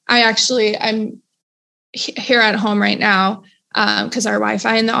 I'm here at home right now because our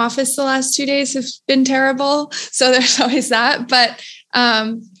Wi-Fi in the office the last 2 days have been terrible. So there's always that. But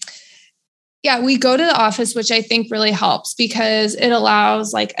yeah, we go to the office, which I think really helps because it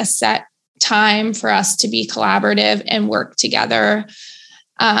allows like a set time for us to be collaborative and work together.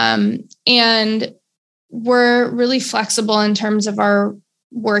 And we're really flexible in terms of our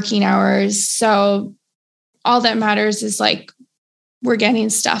working hours. So all that matters is like we're getting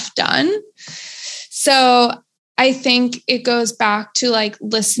stuff done. So I think it goes back to like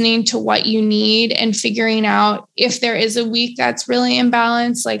listening to what you need and figuring out if there is a week that's really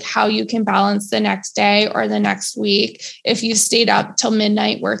imbalanced, like how you can balance the next day or the next week. If you stayed up till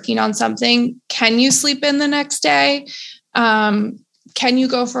midnight working on something, can you sleep in the next day? Can you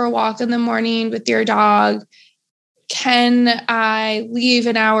go for a walk in the morning with your dog? Can I leave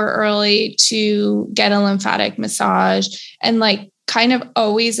an hour early to get a lymphatic massage? And like kind of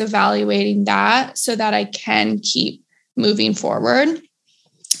always evaluating that so that I can keep moving forward.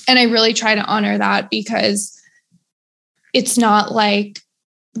 And I really try to honor that because it's not like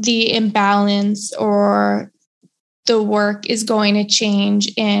the imbalance or the work is going to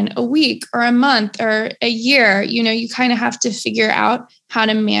change in a week or a month or a year. You kind of have to figure out how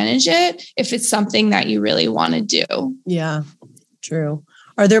to manage it if it's something that you really want to do. Yeah, true.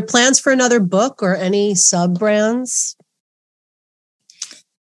 Are there plans for another book or any sub brands?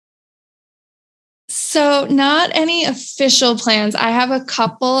 So not any official plans. I have a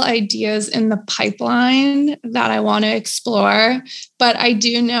couple ideas in the pipeline that I want to explore, but I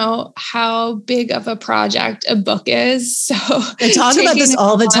do know how big of a project a book is. So I talk about this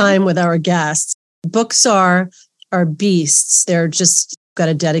all the time with our guests. Books are beasts. They're just got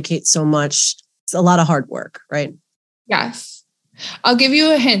to dedicate so much. It's a lot of hard work, right? Yes. I'll give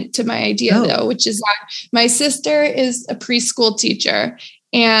you a hint to my idea though, which is that my sister is a preschool teacher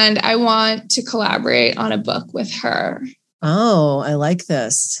and I want to collaborate on a book with her. Oh, I like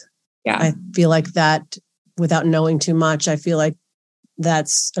this. Yeah. I feel like that, without knowing too much, I feel like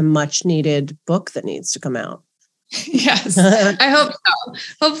that's a much needed book that needs to come out. Yes, I hope so.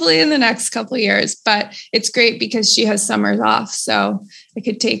 Hopefully in the next couple of years, but it's great because she has summers off. So I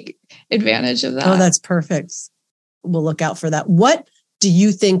could take advantage of that. Oh, that's perfect. We'll look out for that. What do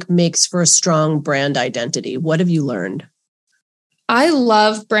you think makes for a strong brand identity? What have you learned? I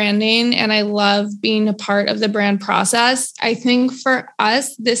love branding and I love being a part of the brand process. I think for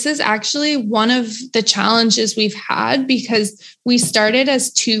us, this is actually one of the challenges we've had because we started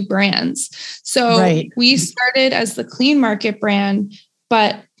as two brands. So we started as the Clean Market brand,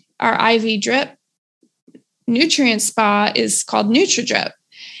 but our IV drip nutrient spa is called NutriDrip.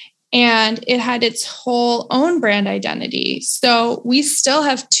 And it had its whole own brand identity. So we still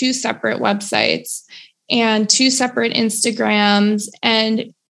have two separate websites and two separate Instagrams,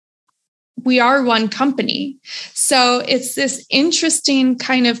 and we are one company. So it's this interesting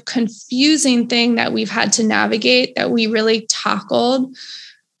kind of confusing thing that we've had to navigate that we really tackled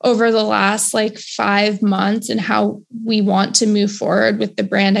over the last 5 months and how we want to move forward with the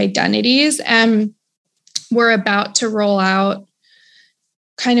brand identities. And we're about to roll out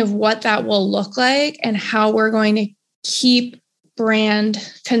kind of what that will look like and how we're going to keep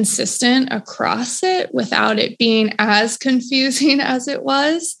brand consistent across it without it being as confusing as it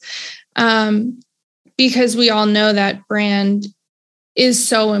was. Because we all know that brand is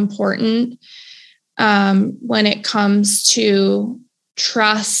so important when it comes to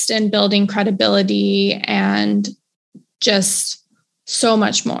trust and building credibility and just so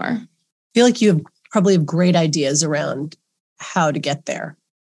much more. I feel like you probably have great ideas around how to get there.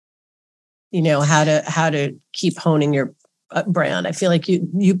 You know, how to keep honing your brand. I feel like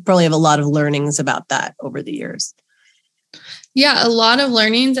you probably have a lot of learnings about that over the years. Yeah, a lot of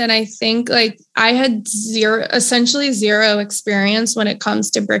learnings. And I think I had essentially zero experience when it comes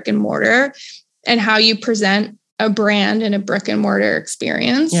to brick and mortar and how you present a brand in a brick and mortar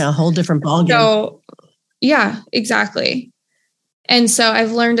experience. Yeah, a whole different ballgame. So yeah, exactly. And so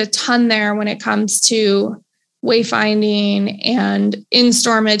I've learned a ton there when it comes to wayfinding and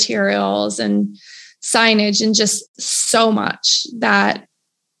in-store materials and signage and just so much that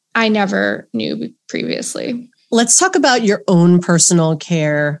I never knew previously. Let's talk about your own personal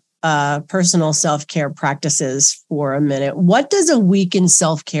care, personal self-care practices for a minute. What does a week in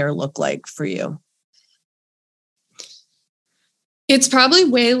self-care look like for you? It's probably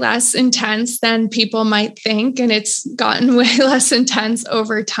way less intense than people might think. And it's gotten way less intense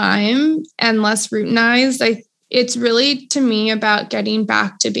over time and less routinized. It's really, to me, about getting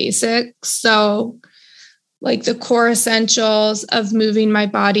back to basics. So the core essentials of moving my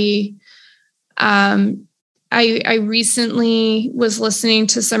body. I recently was listening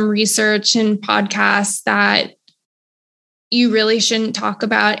to some research and podcasts that you really shouldn't talk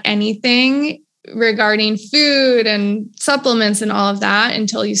about anything regarding food and supplements and all of that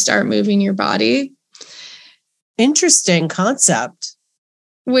until you start moving your body. Interesting concept.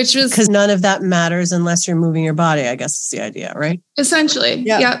 Which was because none of that matters unless you're moving your body, I guess is the idea, right? Essentially.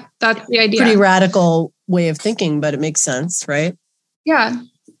 Yeah, that's the idea. Pretty radical way of thinking, but it makes sense, right? Yeah.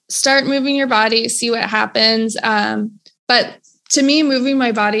 Start moving your body, see what happens. But to me, moving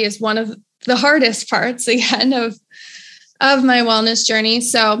my body is one of the hardest parts, again, of my wellness journey.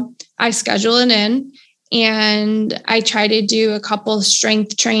 So I schedule it in and I try to do a couple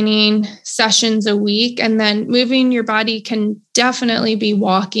strength training sessions a week. And then moving your body can definitely be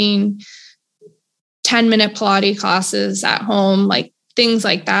walking, 10-minute Pilates classes at home, things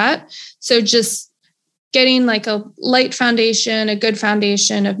like that. So just getting a light foundation, a good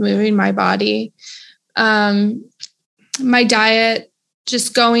foundation of moving my body. My diet,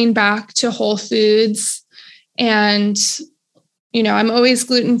 just going back to whole foods. And, I'm always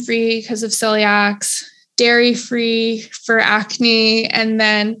gluten-free because of celiacs, dairy-free for acne, and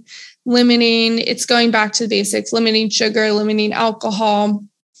then it's going back to the basics, limiting sugar, limiting alcohol,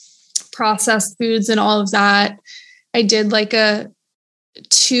 processed foods, and all of that. I did a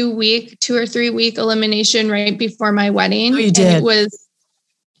 2 or 3 week elimination right before my wedding. Oh, you did? And it was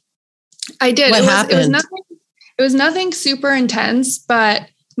I did. What happened? It was nothing super intense, but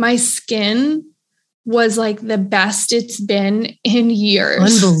my skin was like the best it's been in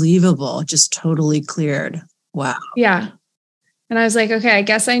years. Unbelievable. Just totally cleared. Wow. Yeah. And I was like, okay, I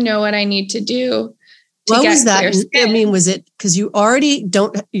guess I know what I need to do. What was that? I mean, was it because you're already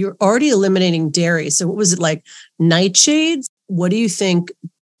eliminating dairy. So what was it like? Nightshades? What do you think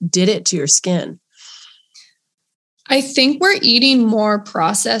did it to your skin? I think we're eating more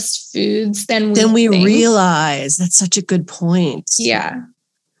processed foods than we realize. That's such a good point. Yeah.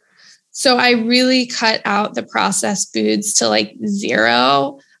 So I really cut out the processed foods to like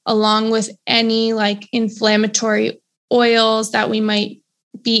zero, along with any like inflammatory oils that we might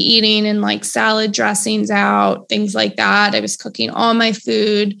be eating and like salad dressings out, things like that. I was cooking all my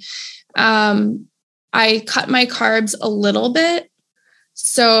food. I cut my carbs a little bit,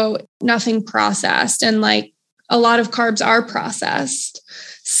 so nothing processed. And like a lot of carbs are processed.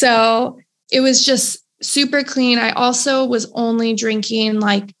 So it was just super clean. I also was only drinking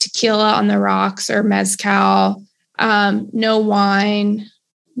like tequila on the rocks or mezcal, no wine,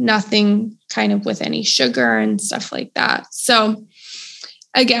 nothing kind of with any sugar and stuff like that. So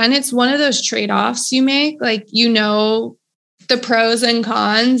again, it's one of those trade-offs you make, like, you know, the pros and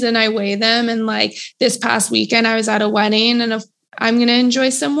cons, and I weigh them. And like this past weekend, I was at a wedding and I'm going to enjoy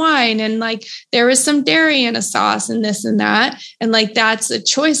some wine. And like, there was some dairy in a sauce and this and that. And like, that's a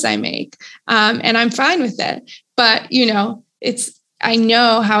choice I make. And I'm fine with it. But, you know, I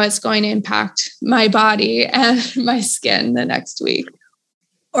know how it's going to impact my body and my skin the next week.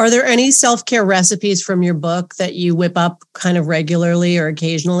 Are there any self-care recipes from your book that you whip up kind of regularly or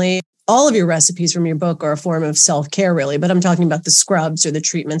occasionally? All of your recipes from your book are a form of self-care, really, but I'm talking about the scrubs or the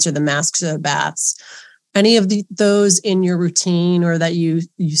treatments or the masks or the baths. Any of those in your routine or that you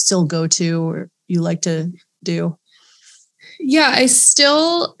still go to or you like to do? Yeah, I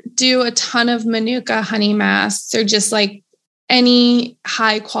still do a ton of Manuka honey masks, or just like any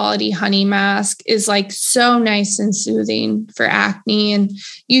high quality honey mask is like so nice and soothing for acne. And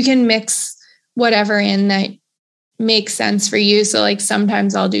you can mix whatever in that makes sense for you. So like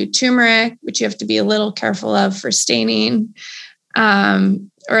sometimes I'll do turmeric, which you have to be a little careful of for staining, or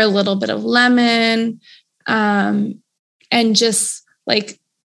a little bit of lemon. And just like,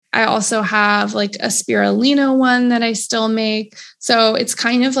 I also have like a spirulina one that I still make. So it's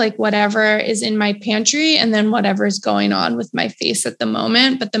kind of like whatever is in my pantry and then whatever is going on with my face at the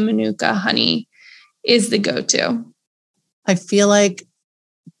moment. But the Manuka honey is the go-to. I feel like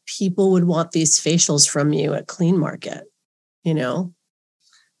people would want these facials from you at Clean Market, you know?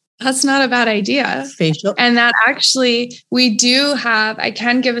 That's not a bad idea. Facial. And that actually, we do have, I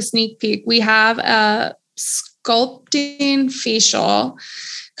can give a sneak peek. We have a sculpting facial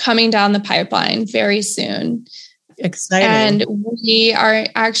coming down the pipeline very soon. Exciting. And we are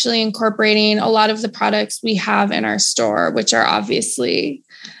actually incorporating a lot of the products we have in our store, which are obviously,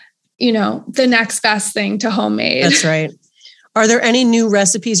 you know, the next best thing to homemade. That's right. Are there any new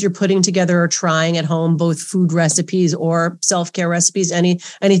recipes you're putting together or trying at home, both food recipes or self-care recipes?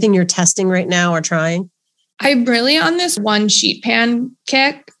 Anything you're testing right now or trying? I'm really on this one sheet pan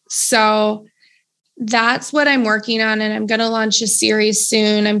kick. So that's what I'm working on. And I'm going to launch a series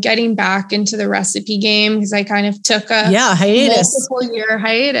soon. I'm getting back into the recipe game because I kind of took a multiple year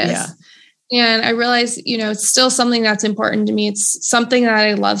hiatus. Yeah. And I realized, you know, it's still something that's important to me. It's something that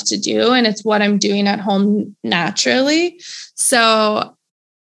I love to do. And it's what I'm doing at home naturally. So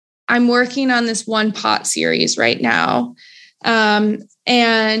I'm working on this one pot series right now.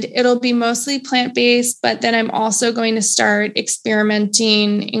 And it'll be mostly plant-based, but then I'm also going to start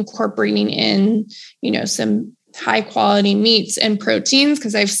experimenting, incorporating in, you know, some high quality meats and proteins,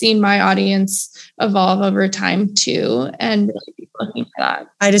 because I've seen my audience evolve over time too, and really be looking for that.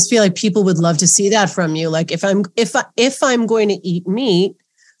 I just feel like people would love to see that from you. Like if I'm going to eat meat,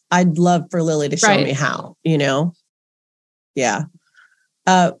 I'd love for Lily to show me how, you know? Yeah.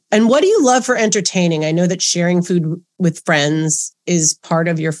 And what do you love for entertaining? I know that sharing food with friends is part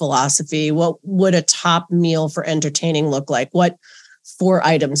of your philosophy. What would a top meal for entertaining look like? What 4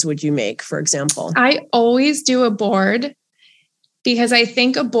 items would you make, for example? I always do a board because I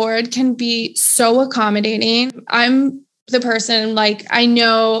think a board can be so accommodating. I'm the person, like, I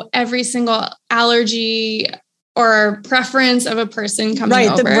know every single allergy or preference of a person coming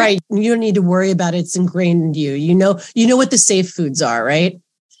over. Right. You don't need to worry about it. It's ingrained in you. You know what the safe foods are, right?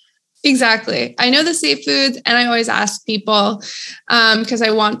 Exactly. I know the safe foods, and I always ask people because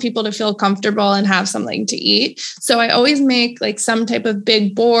I want people to feel comfortable and have something to eat. So I always make like some type of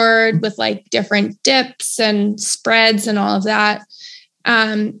big board with like different dips and spreads and all of that.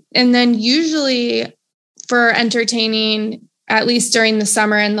 And then usually for entertaining, at least during the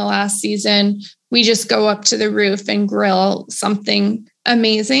summer and the last season, we just go up to the roof and grill something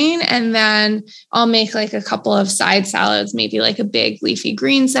amazing. And then I'll make like a couple of side salads, maybe like a big leafy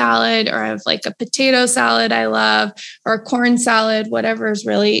green salad, or I have like a potato salad I love, or a corn salad, whatever is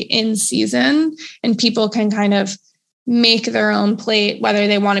really in season. And people can kind of make their own plate, whether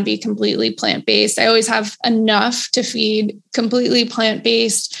they want to be completely plant-based. I always have enough to feed completely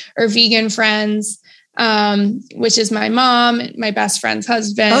plant-based or vegan friends, which is my mom, my best friend's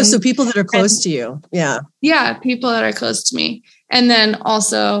husband. Oh, so people that are close to you. Yeah. Yeah. People that are close to me. And then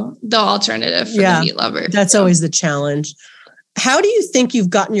also the alternative for the meat lover. That's always the challenge. How do you think you've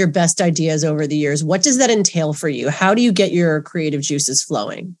gotten your best ideas over the years? What does that entail for you? How do you get your creative juices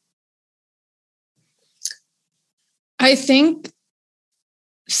flowing? I think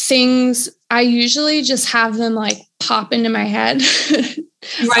I usually just have them like pop into my head.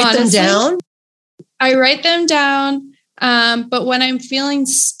 You write them down? I write them down. But when I'm feeling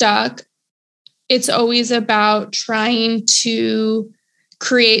stuck, it's always about trying to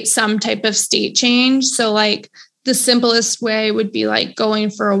create some type of state change. So like the simplest way would be like going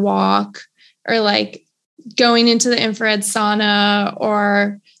for a walk, or like going into the infrared sauna,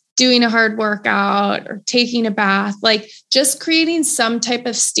 or doing a hard workout, or taking a bath, like just creating some type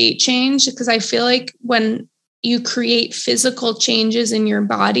of state change. Because I feel like when you create physical changes in your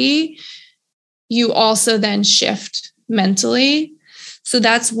body, you also then shift mentally. So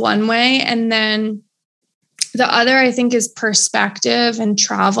that's one way. And then the other, I think, is perspective and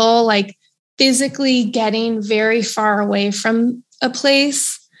travel, like physically getting very far away from a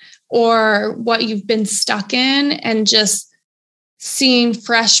place or what you've been stuck in, and just seeing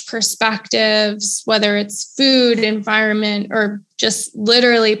fresh perspectives, whether it's food, environment, or just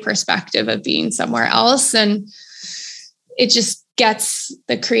literally perspective of being somewhere else. And it just gets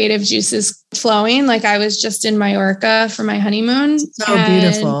the creative juices flowing. Like I was just in Mallorca for my honeymoon. So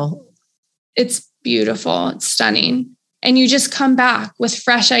beautiful. It's beautiful. It's stunning. And you just come back with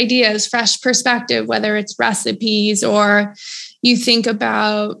fresh ideas, fresh perspective, whether it's recipes or you think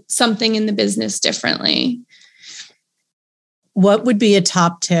about something in the business differently. What would be a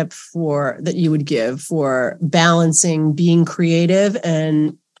top tip that you would give for balancing being creative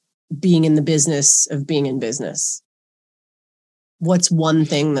and being in the business of being in business? What's one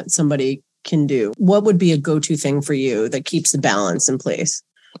thing that somebody can do? What would be a go-to thing for you that keeps the balance in place?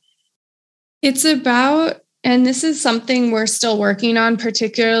 It's about, and this is something we're still working on,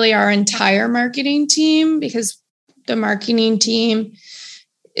 particularly our entire marketing team, because the marketing team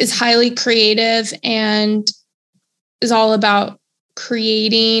is highly creative and is all about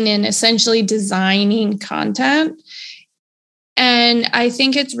creating and essentially designing content. And I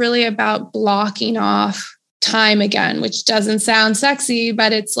think it's really about blocking off time again, which doesn't sound sexy,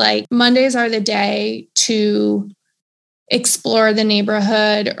 but it's like Mondays are the day to explore the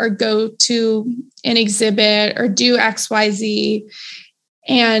neighborhood or go to an exhibit or do XYZ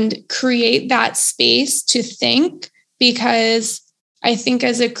and create that space to think. Because I think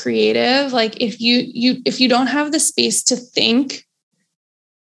as a creative, like if you don't have the space to think,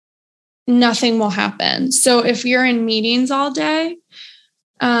 nothing will happen. So if you're in meetings all day,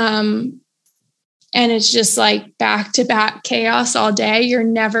 and it's just like back-to-back chaos all day, you're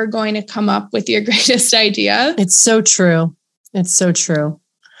never going to come up with your greatest idea. It's so true. It's so true.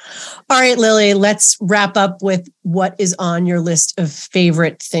 All right, Lily, let's wrap up with what is on your list of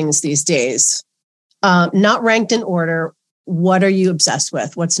favorite things these days. Not ranked in order. What are you obsessed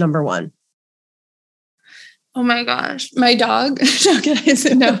with? What's number one? Oh my gosh, my dog.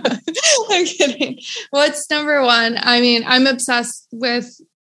 No, I'm kidding. What's number one? I mean, I'm obsessed with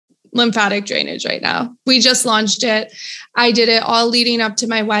lymphatic drainage right now. We just launched it. I did it all leading up to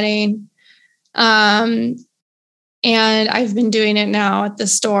my wedding. And I've been doing it now at the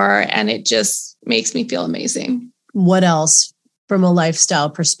store, and it just makes me feel amazing. What else from a lifestyle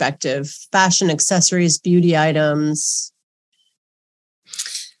perspective? Fashion, accessories, beauty items?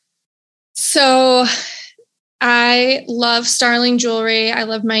 So I love Starling jewelry. I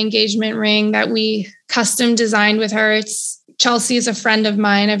love my engagement ring that we custom designed with her. Chelsea is a friend of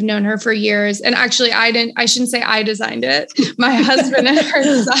mine. I've known her for years. And actually, I shouldn't say I designed it. My husband and her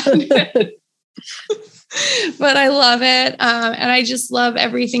designed it. But I love it. And I just love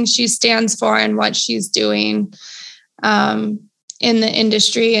everything she stands for and what she's doing in the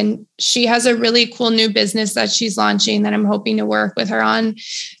industry. And she has a really cool new business that she's launching that I'm hoping to work with her on,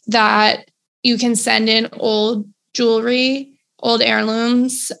 that you can send in old jewelry, old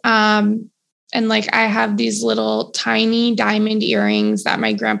heirlooms. And like I have these little tiny diamond earrings that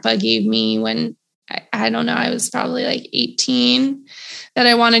my grandpa gave me when I don't know, I was probably like 18, that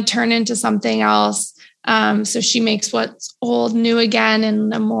I want to turn into something else. So she makes what's old new again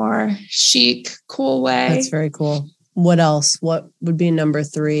in a more chic, cool way. That's very cool. What else? What would be number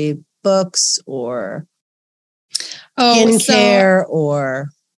 3? Books or skincare or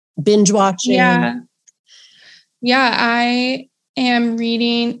binge watching? Yeah, I am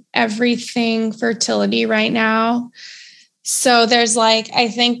reading everything fertility right now. So there's I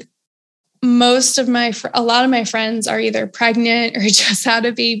think a lot of my friends are either pregnant or just had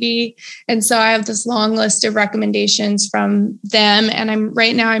a baby. And so I have this long list of recommendations from them. And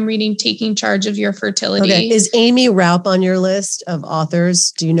right now I'm reading Taking Charge of Your Fertility. Okay. Is Amy Raup on your list of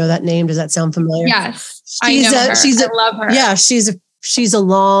authors? Do you know that name? Does that sound familiar? Yes. I know her. I love her. Yeah. She's a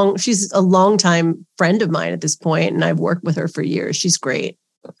long time friend of mine at this point, and I've worked with her for years. She's great.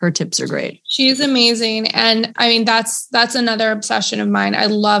 Her tips are great. She's amazing. And I mean, that's another obsession of mine. I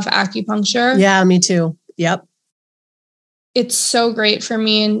love acupuncture. Yeah, me too. Yep. It's so great for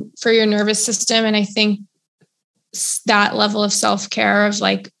me and for your nervous system. And I think that level of self-care of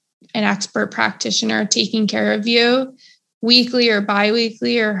an expert practitioner taking care of you weekly or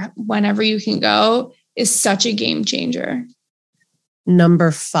bi-weekly or whenever you can go is such a game changer. Number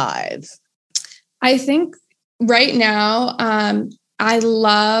 5. I think right now, I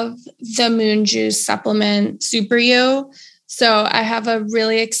love the Moon Juice supplement, Super You. So I have a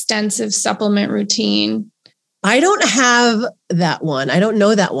really extensive supplement routine. I don't have that one. I don't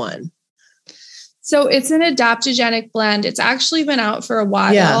know that one. So it's an adaptogenic blend. It's actually been out for a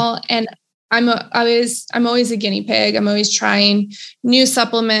while, and I'm always a guinea pig. I'm always trying new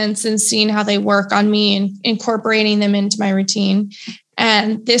supplements and seeing how they work on me and incorporating them into my routine.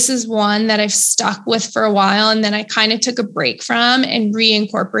 And this is one that I've stuck with for a while. And then I kind of took a break from and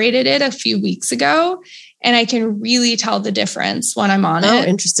reincorporated it a few weeks ago. And I can really tell the difference when I'm on it. Oh,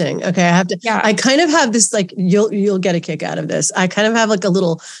 interesting. Okay. I kind of have this, you'll get a kick out of this. I kind of have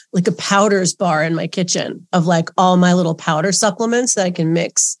a powders bar in my kitchen of all my little powder supplements that I can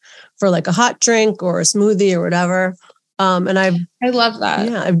mix for a hot drink or a smoothie or whatever. And I love that.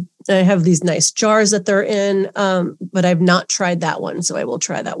 Yeah. I have these nice jars that they're in, but I've not tried that one. So I will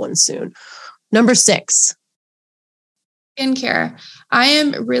try that one soon. Number 6. Skincare. I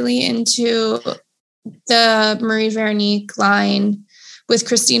am really into the Marie Veronique line with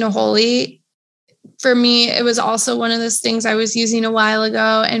Christina Holy. For me, it was also one of those things I was using a while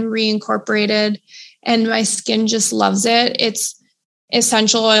ago and reincorporated, and my skin just loves it. It's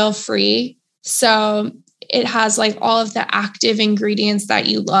essential oil free. So it has all of the active ingredients that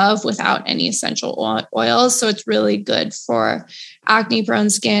you love without any essential oils. So it's really good for acne prone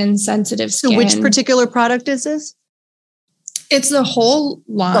skin, sensitive skin. So which particular product is this? It's the whole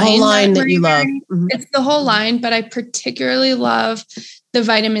line. The whole line that you love. Mm-hmm. It's the whole line, but I particularly love the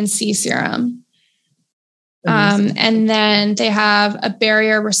vitamin C serum. And then they have a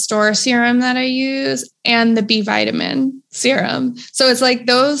barrier restore serum that I use and the B vitamin serum. So it's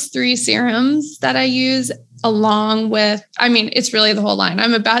those 3 serums that I use along with, it's really the whole line.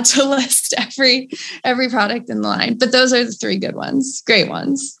 I'm about to list every product in the line, but those are the 3 good ones. Great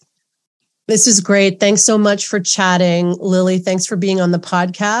ones. This is great. Thanks so much for chatting. Lily, thanks for being on the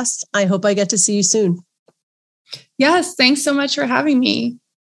podcast. I hope I get to see you soon. Yes. Thanks so much for having me.